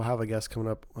stuff because we'll have a guest coming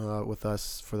up with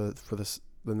us for the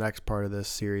next part of this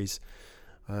series.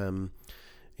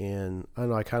 And I don't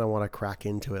know. I kind of want to crack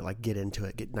into it, like get into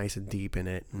it, get nice and deep in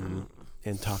it,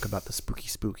 and talk about the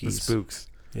spookies. The spooks.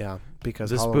 Yeah, because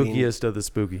The spookiest of the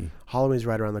spooky. Halloween's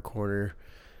right around the corner,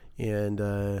 and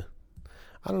I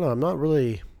don't know. I'm not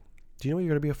really. Do you know what you're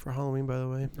gonna be for Halloween? By the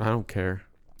way, I don't care.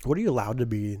 what are you allowed to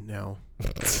be now?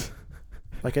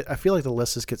 Like I feel like the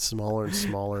list just gets smaller and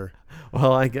smaller.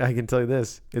 Well, I can tell you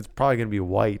this. It's probably going to be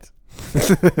white.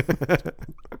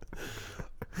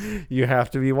 You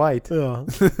have to be white. Yeah,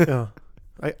 yeah.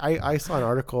 I saw an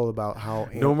article about how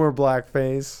No more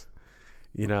blackface.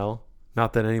 You know,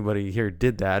 not that anybody here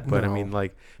did that, but No. I mean,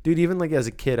 like, dude, even like as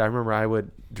a kid, I remember I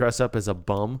would dress up as a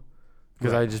bum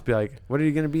because Right. I'd just be like, "What are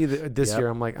you going to be this Yep. year?"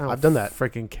 I'm like, I don't I've done that.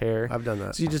 Freaking care. I've done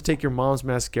that. So you just take your mom's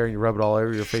mascara and you rub it all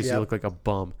over your face. Yep. You look like a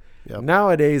bum. Yep.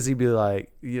 Nowadays, you'd be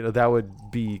like, you know, that would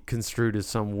be construed as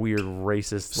some weird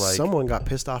racist, like, Someone got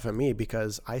pissed off at me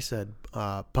because I said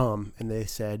bum, and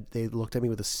they looked at me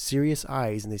with serious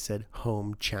eyes and they said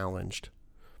home challenged.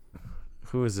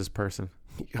 who is this person?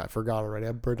 I forgot already.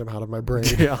 I burned them out of my brain.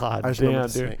 God I just remember damn,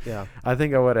 to dude. say- Yeah. I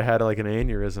think I would have had like an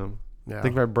aneurysm. Yeah. I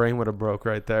think my brain would have broke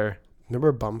right there.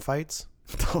 Remember bum fights?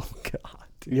 Oh God,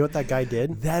 You know what that guy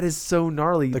did? that is so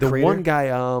gnarly. The The creator? one guy,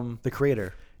 The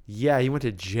creator. yeah, he went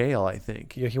to jail. I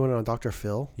think. Yeah, he went on Dr.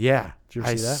 Phil. Yeah, Did you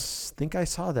ever see that? think I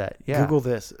saw that. Yeah. Google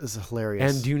this. It's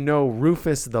hilarious. And you know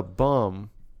Rufus the bum?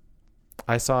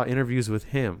 I saw interviews with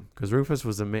him because Rufus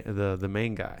was the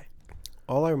main guy.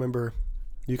 all I remember,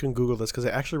 you can Google this because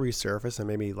it actually resurfaced and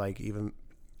made me like even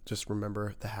just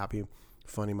remember the happy,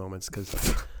 funny moments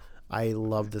because I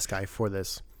love this guy for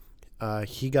this.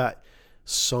 He got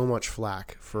so much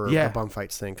flack for Yeah. the bum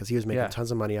fights thing because he was making Yeah.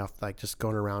 tons of money off like just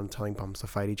going around telling bums to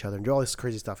fight each other and do all this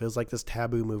crazy stuff. It was like this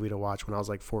taboo movie to watch when I was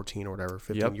like 14 or whatever,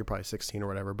 15. Yep. You're probably 16 or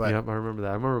whatever. But Yep, I remember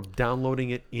that. I remember downloading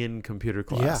it in computer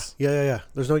class. yeah.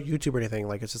 There's no YouTube or anything.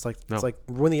 Like it's just like No. it's like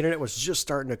when the internet was just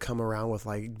starting to come around with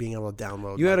like being able to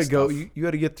download. You had to like, go. stuff. You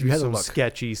had to get through had to some look.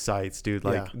 sketchy sites, dude.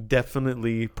 Like Yeah.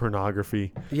 definitely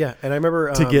pornography Yeah, and I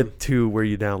remember to get to where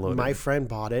you download my it. friend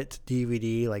bought it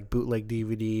DVD, like bootleg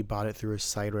DVD, bought it through his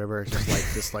site or whatever. It's just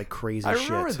like this like crazy I shit.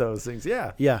 remember those things.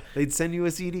 Yeah. Yeah. They'd send you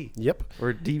a CD Yep.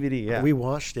 or DVD. Yeah. We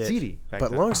watched it. CD back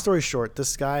But then. long story short,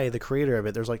 this guy, the creator of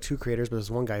it, there's like two creators, but there's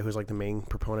one guy who's like the main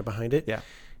proponent behind it. Yeah.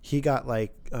 He got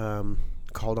like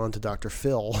called on to Dr.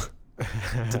 Phil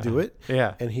to do it.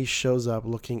 Yeah. And he shows up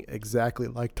looking exactly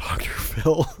like Dr.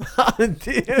 Phil.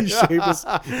 Dude.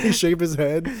 he shaved his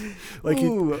head. Like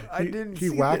Ooh, he I didn't he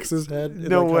see waxed this. his head. And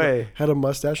No like way. Had a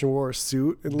mustache and wore a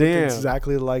suit and Damn. looked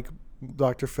exactly like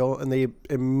Dr. Phil. And they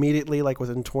immediately, like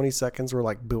within 20 seconds, were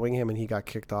like booing him and he got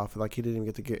kicked off. Like he didn't even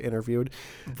get to get interviewed.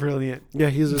 Brilliant. Yeah,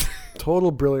 he's a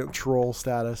total brilliant troll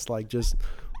status, like just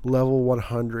level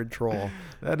 100 troll.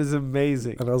 That is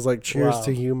amazing. And I was like, cheers Wow.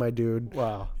 to you, my dude.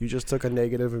 Wow. You just took a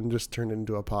negative and just turned it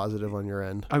into a positive on your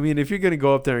end. I mean, if you're gonna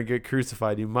go up there and get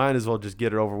crucified, you might as well just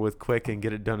get it over with quick and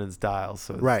get it done in style.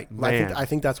 So it's- Right. man. I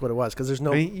think that's what it was because there's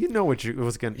no I mean, you know what you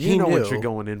was gonna. He You know what knew, you're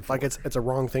going in for. like it's a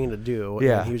wrong thing to do.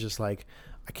 Yeah. And he was just like,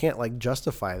 I can't like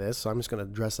justify this, so I'm just gonna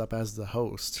dress up as the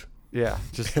host yeah,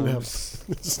 just and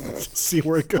see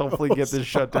where it goes. hopefully get this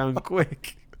shut down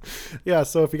quick. Yeah.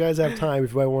 So if you guys have time,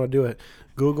 if you might want to do it,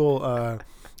 Google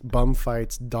bum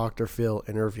fights Dr. Phil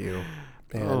interview.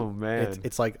 And Oh, man.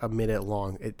 it's like a minute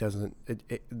long. It doesn't.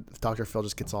 Dr. Phil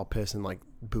just gets all pissed and like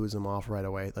boos him off right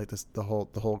away. Like the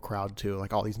whole crowd too.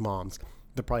 Like all these moms.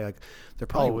 They're probably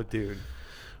Oh, dude.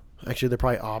 actually they're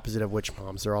probably opposite of witch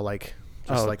moms. They're all like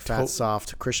just Oh, like fat,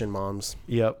 soft Christian moms.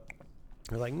 Yep.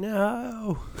 They're like,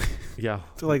 no. Yeah.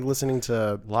 They're like listening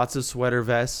to, Lots of sweater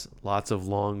vests, lots of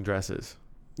long dresses.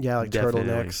 yeah, like Definitely.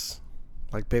 turtlenecks,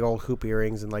 like big old hoop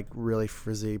earrings and like really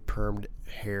frizzy permed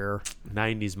hair.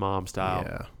 90s mom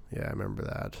style. Yeah, I remember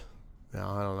that. Yeah,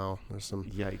 I don't know. There's some,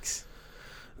 Yikes.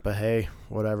 but hey,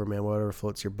 whatever, man. Whatever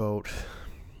floats your boat.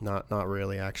 Not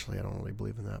really. Actually, I don't really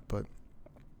believe in that. But,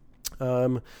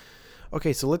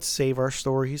 okay. So let's save our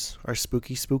stories, our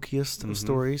spookiest of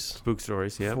stories, Spook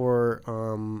stories, yeah. for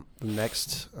the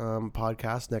next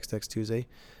podcast next Tuesday.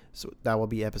 So that will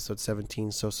be episode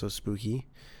 17. So spooky,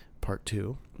 part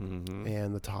 2,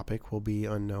 and the topic will be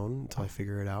unknown until I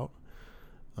figure it out.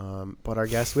 But our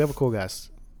guest, we have a cool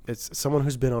guest. It's someone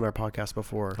who's been on our podcast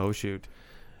before. Oh, shoot.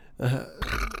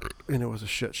 And it was a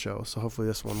shit show, so hopefully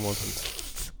this one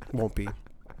won't be.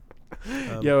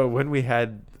 Yeah, when we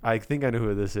had, I think I know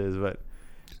who this is, but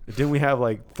didn't we have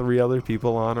like 3 other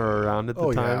people on or around at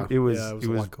the time? Yeah. It was a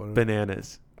lot going on.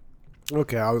 bananas.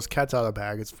 Okay, I was cat's out of the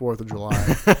bag. It's 4th of July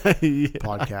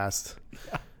podcast.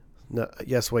 No,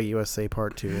 Yes, Wait, USA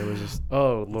Part 2. It was just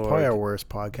Oh, probably our Lord. worst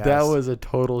podcast. That was a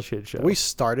total shit show. We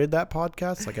started that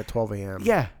podcast like at 12 a.m.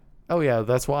 Yeah. Oh, yeah,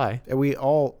 that's why. And we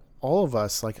all of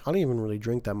us, like, I don't even really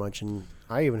drink that much, and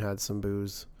I even had some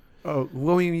booze. Oh,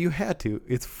 well, I mean, you had to.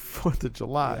 It's 4th of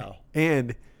July. Yeah.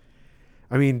 And,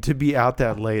 I mean, to be out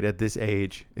that late at this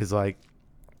age is like,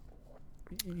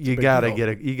 you big gotta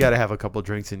deal. you gotta have a couple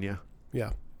drinks in you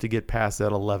Yeah. to get past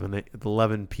that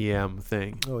 11 p.m.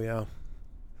 thing. Oh, yeah.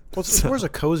 Well, it's more as a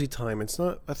cozy time. It's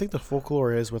not. I think the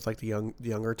folklore is with like the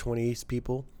younger 20s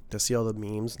people to see all the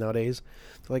memes nowadays.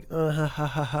 It's like, ha ha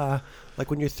ha ha. Like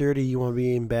when you're 30, you want to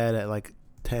be in bed at like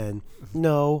 10.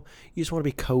 No, you just want to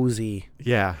be cozy.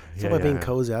 Yeah. It's about being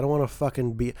cozy. I don't want to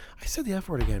fucking be. I said the F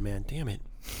word again, man. Damn it.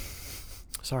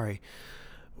 Sorry.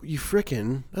 You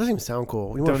frickin'. That doesn't even sound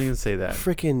cool. You Don't even say that.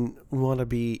 Frickin' want to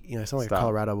be. I sound like Stop. a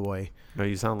Colorado boy. No,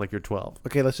 you sound like you're 12.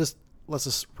 Okay, let's just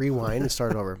rewind and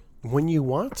start over. When you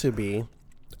want to be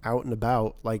out and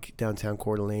about, like downtown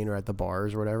Coeur d'Alene or at the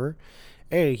bars or whatever,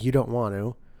 you don't want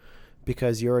to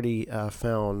because you already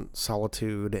found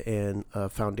solitude and a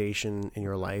foundation in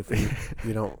your life. And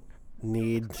you don't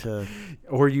need to.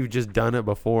 Or you've just done it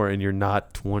before and you're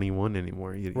not 21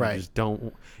 anymore. You Right. just don't.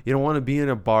 You don't want to be in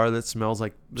a bar that smells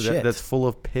like Shit. that's full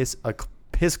of piss, a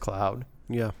piss cloud,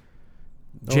 Yeah.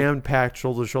 jam packed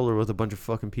shoulder to shoulder with a bunch of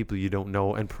fucking people you don't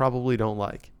know and probably don't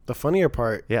like. The funnier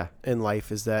part Yeah. in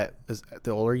life is that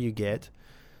the older you get,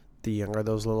 the younger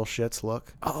those little shits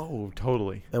look. Oh,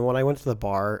 totally. And when I went to the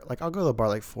bar, like I'll go to the bar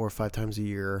like 4 or 5 times a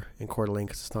year in Coeur d'Alene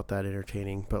because it's not that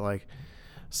entertaining. But like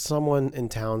someone in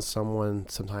town,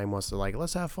 sometime wants to like,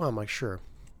 let's have fun. I'm like, sure.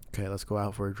 Okay, let's go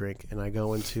out for a drink. And I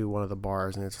go into one of the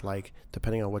bars and it's like,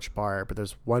 depending on which bar, but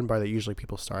there's one bar that usually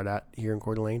people start at here in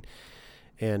Coeur d'Alene.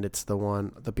 And it's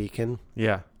the Beacon.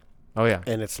 Yeah. Oh, yeah.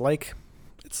 And it's like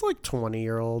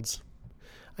 20-year-olds.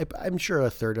 I'm sure a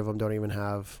third of them don't even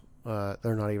have,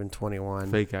 they're not even 21.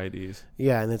 Fake IDs.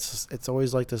 Yeah, and it's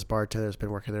always like this bartender that's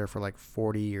been working there for like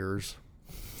 40 years.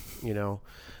 You know,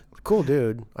 cool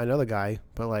dude. I know the guy,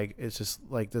 but like it's just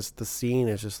like the scene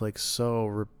is just like so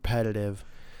repetitive.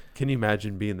 Can you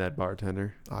imagine being that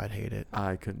bartender? I'd hate it.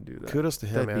 I couldn't do that. Kudos to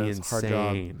him, That'd man. be It's a hard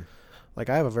job. insane. Like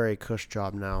I have a very cush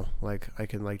job now. Like I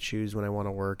can like choose when I want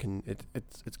to work, and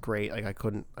it's great. Like I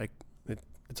couldn't like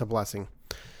it's a blessing.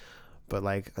 But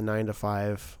like a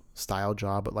 9-to-5 style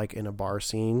job, but like in a bar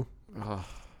scene, Oh,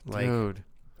 like dude.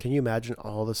 can you imagine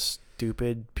all the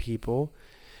stupid people?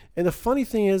 And the funny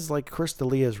thing is, like Chris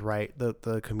D'Elia is right,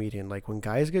 the comedian. Like when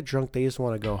guys get drunk, they just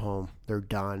want to go home. They're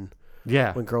done.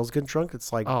 Yeah. When girls get drunk,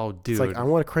 it's like, Oh, dude. it's like I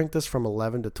want to crank this from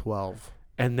 11 to 12.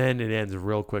 And then it ends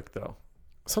real quick, though.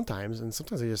 Sometimes, and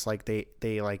sometimes they just like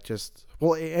they like just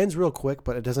well, it ends real quick,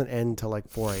 but it doesn't end till like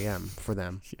 4 a.m. for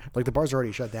them. Yeah. Like the bar's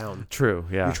already shut down. True,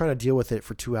 yeah. You're trying to deal with it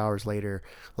for 2 hours later,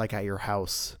 like at your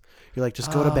house. You're like,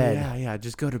 just go to bed. Yeah,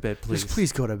 just go to bed, please. Just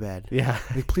please go to bed. Yeah.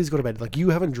 Like, please go to bed. Like you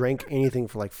haven't drank anything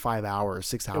for like 5 hours,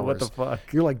 6 hours. What the fuck?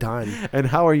 You're like done. And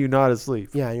how are you not asleep?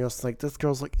 Yeah, and you're just like, this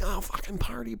girl's like, oh, fucking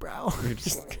party, bro. You're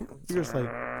just like,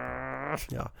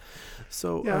 yeah.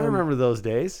 So Yeah, I remember those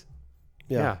days.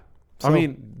 Yeah. So- I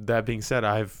mean, that being said,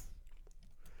 I've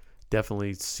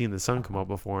definitely seen the sun come up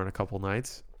before in a couple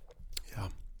nights. Yeah.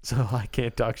 So I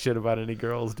can't talk shit about any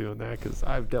girls doing that because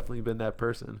I've definitely been that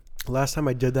person. Last time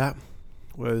I did that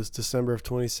was December of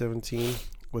 2017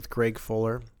 with Greg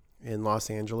Fuller in Los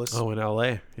Angeles. Oh, in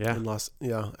L.A., yeah. In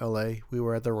L.A. We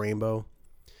were at the Rainbow.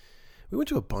 We went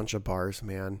to a bunch of bars,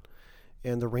 man.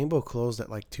 And the Rainbow closed at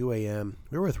like 2 a.m.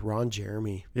 We were with Ron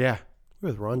Jeremy. Yeah. We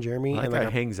were with Ron Jeremy That and guy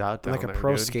like hangs out down like a there,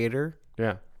 pro dude. skater.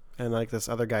 Yeah. And like this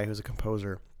other guy who's a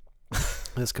composer.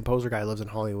 This composer guy lives in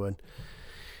Hollywood.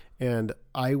 And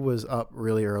I was up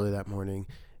really early that morning,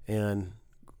 and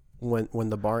when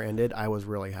the bar ended, I was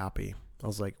really happy. I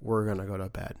was like, we're gonna go to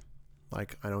bed.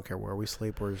 Like, I don't care where we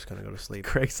sleep, we're just gonna go to sleep.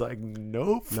 Greg's like,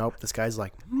 nope. This guy's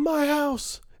like, my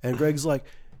house. And Greg's like,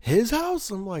 his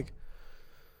house? I'm like,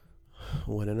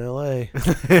 when in LA.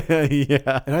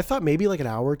 Yeah. And I thought maybe like an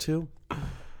hour or two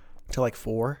to like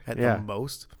 4 at the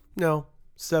most. No,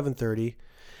 7:30.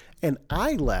 And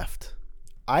I left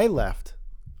at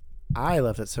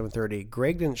 7:30.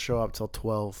 Greg didn't show up till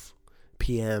 12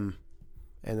 p.m.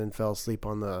 and then fell asleep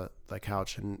on the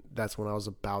couch, and that's when I was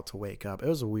about to wake up. It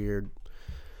was a weird.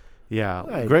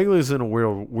 Yeah, Greg lives in a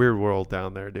weird world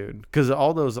down there, dude. Because a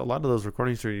lot of those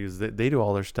recording studios, they do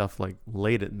all their stuff like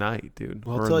late at night, dude,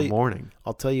 or in the morning.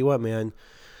 I'll tell you what, man.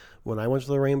 When I went to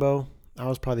the Rainbow, I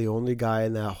was probably the only guy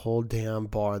in that whole damn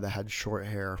bar that had short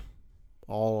hair.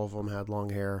 All of them had long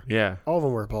hair. Yeah. All of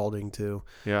them were balding too.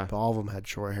 Yeah. But all of them had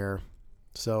short hair.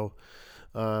 So,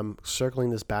 circling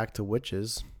this back to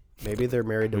witches. Maybe they're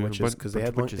married to witches because they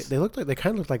had witches. They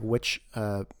kind of looked like witch.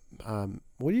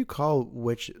 What do you call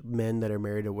witch men that are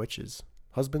married to witches?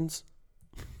 Husbands?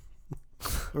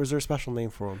 Or is there a special name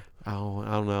for them? Oh,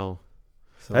 I don't know.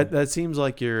 So, That seems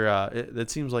like you're. That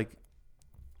seems like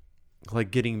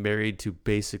getting married to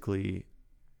basically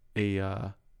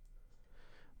a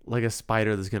like a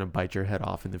spider that's gonna bite your head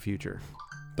off in the future.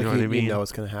 You know what I mean? You know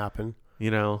it's gonna happen.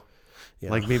 You know. Yeah.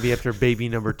 Like maybe after baby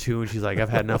number 2, and she's like, I've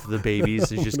had enough of the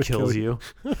babies, and just kills you.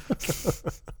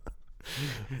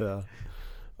 Yeah.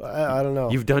 I don't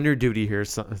know. You've done your duty here.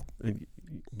 So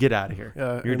get out of here.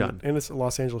 You're done. And it's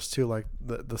Los Angeles too. Like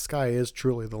the sky is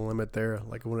truly the limit there.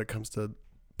 Like when it comes to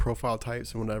profile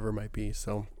types and whatever it might be.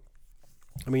 So,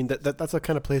 I mean that's a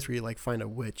kind of place where you like find a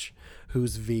witch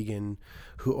who's vegan,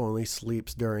 who only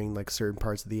sleeps during like certain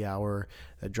parts of the hour,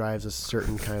 that drives a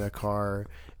certain kind of car,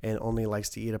 and only likes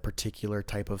to eat a particular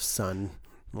type of sun.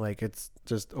 Like it's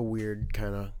just a weird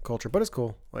kind of culture, but it's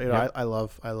cool. You know, I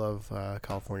love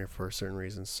California for certain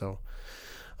reasons. So,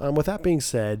 with that being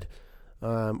said,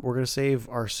 we're gonna save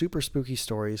our super spooky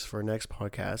stories for our next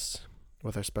podcast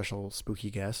with our special spooky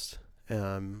guest,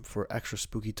 for extra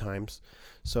spooky times.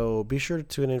 So be sure to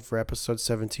tune in for episode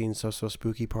 17, So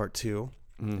Spooky Part 2,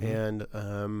 and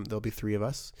there'll be 3 of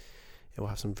us. And we'll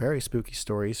have some very spooky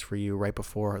stories for you right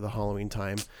before the Halloween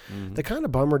time. The kind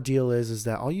of bummer deal is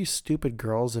that all you stupid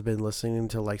girls have been listening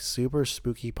to like super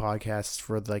spooky podcasts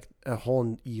for like a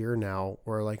whole year now.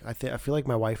 Or like I feel like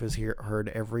my wife has heard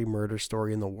every murder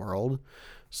story in the world.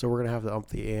 So we're gonna have to up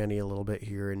the ante a little bit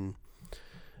here and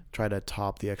try to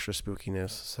top the extra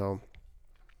spookiness. So,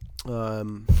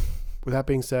 with that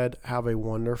being said, have a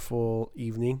wonderful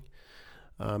evening.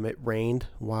 It rained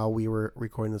while we were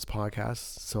recording this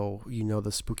podcast, so you know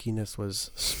the spookiness was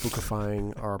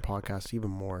spookifying our podcast even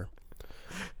more.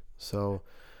 So,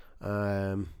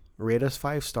 rate us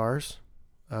 5 stars.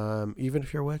 Even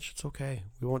if you're a witch, it's okay.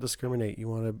 We won't discriminate.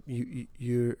 You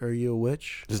are you a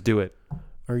witch? Just do it.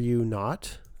 Are you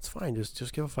not? It's fine.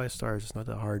 Just give it 5 stars. It's not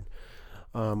that hard.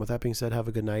 With that being said, have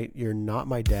a good night. You're not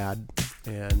my dad,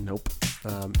 and Nope.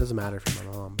 Doesn't matter if you're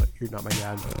my mom, but you're not my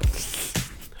dad.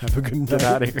 Have a good night. Get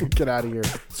out of here. Get out of here.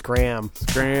 Scram.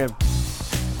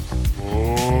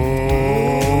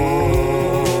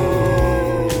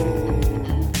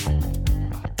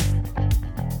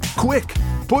 Quick,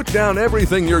 put down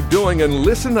everything you're doing and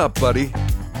listen up, buddy.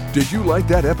 Did you like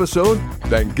that episode?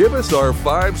 Then give us our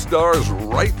 5 stars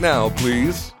right now,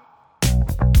 please.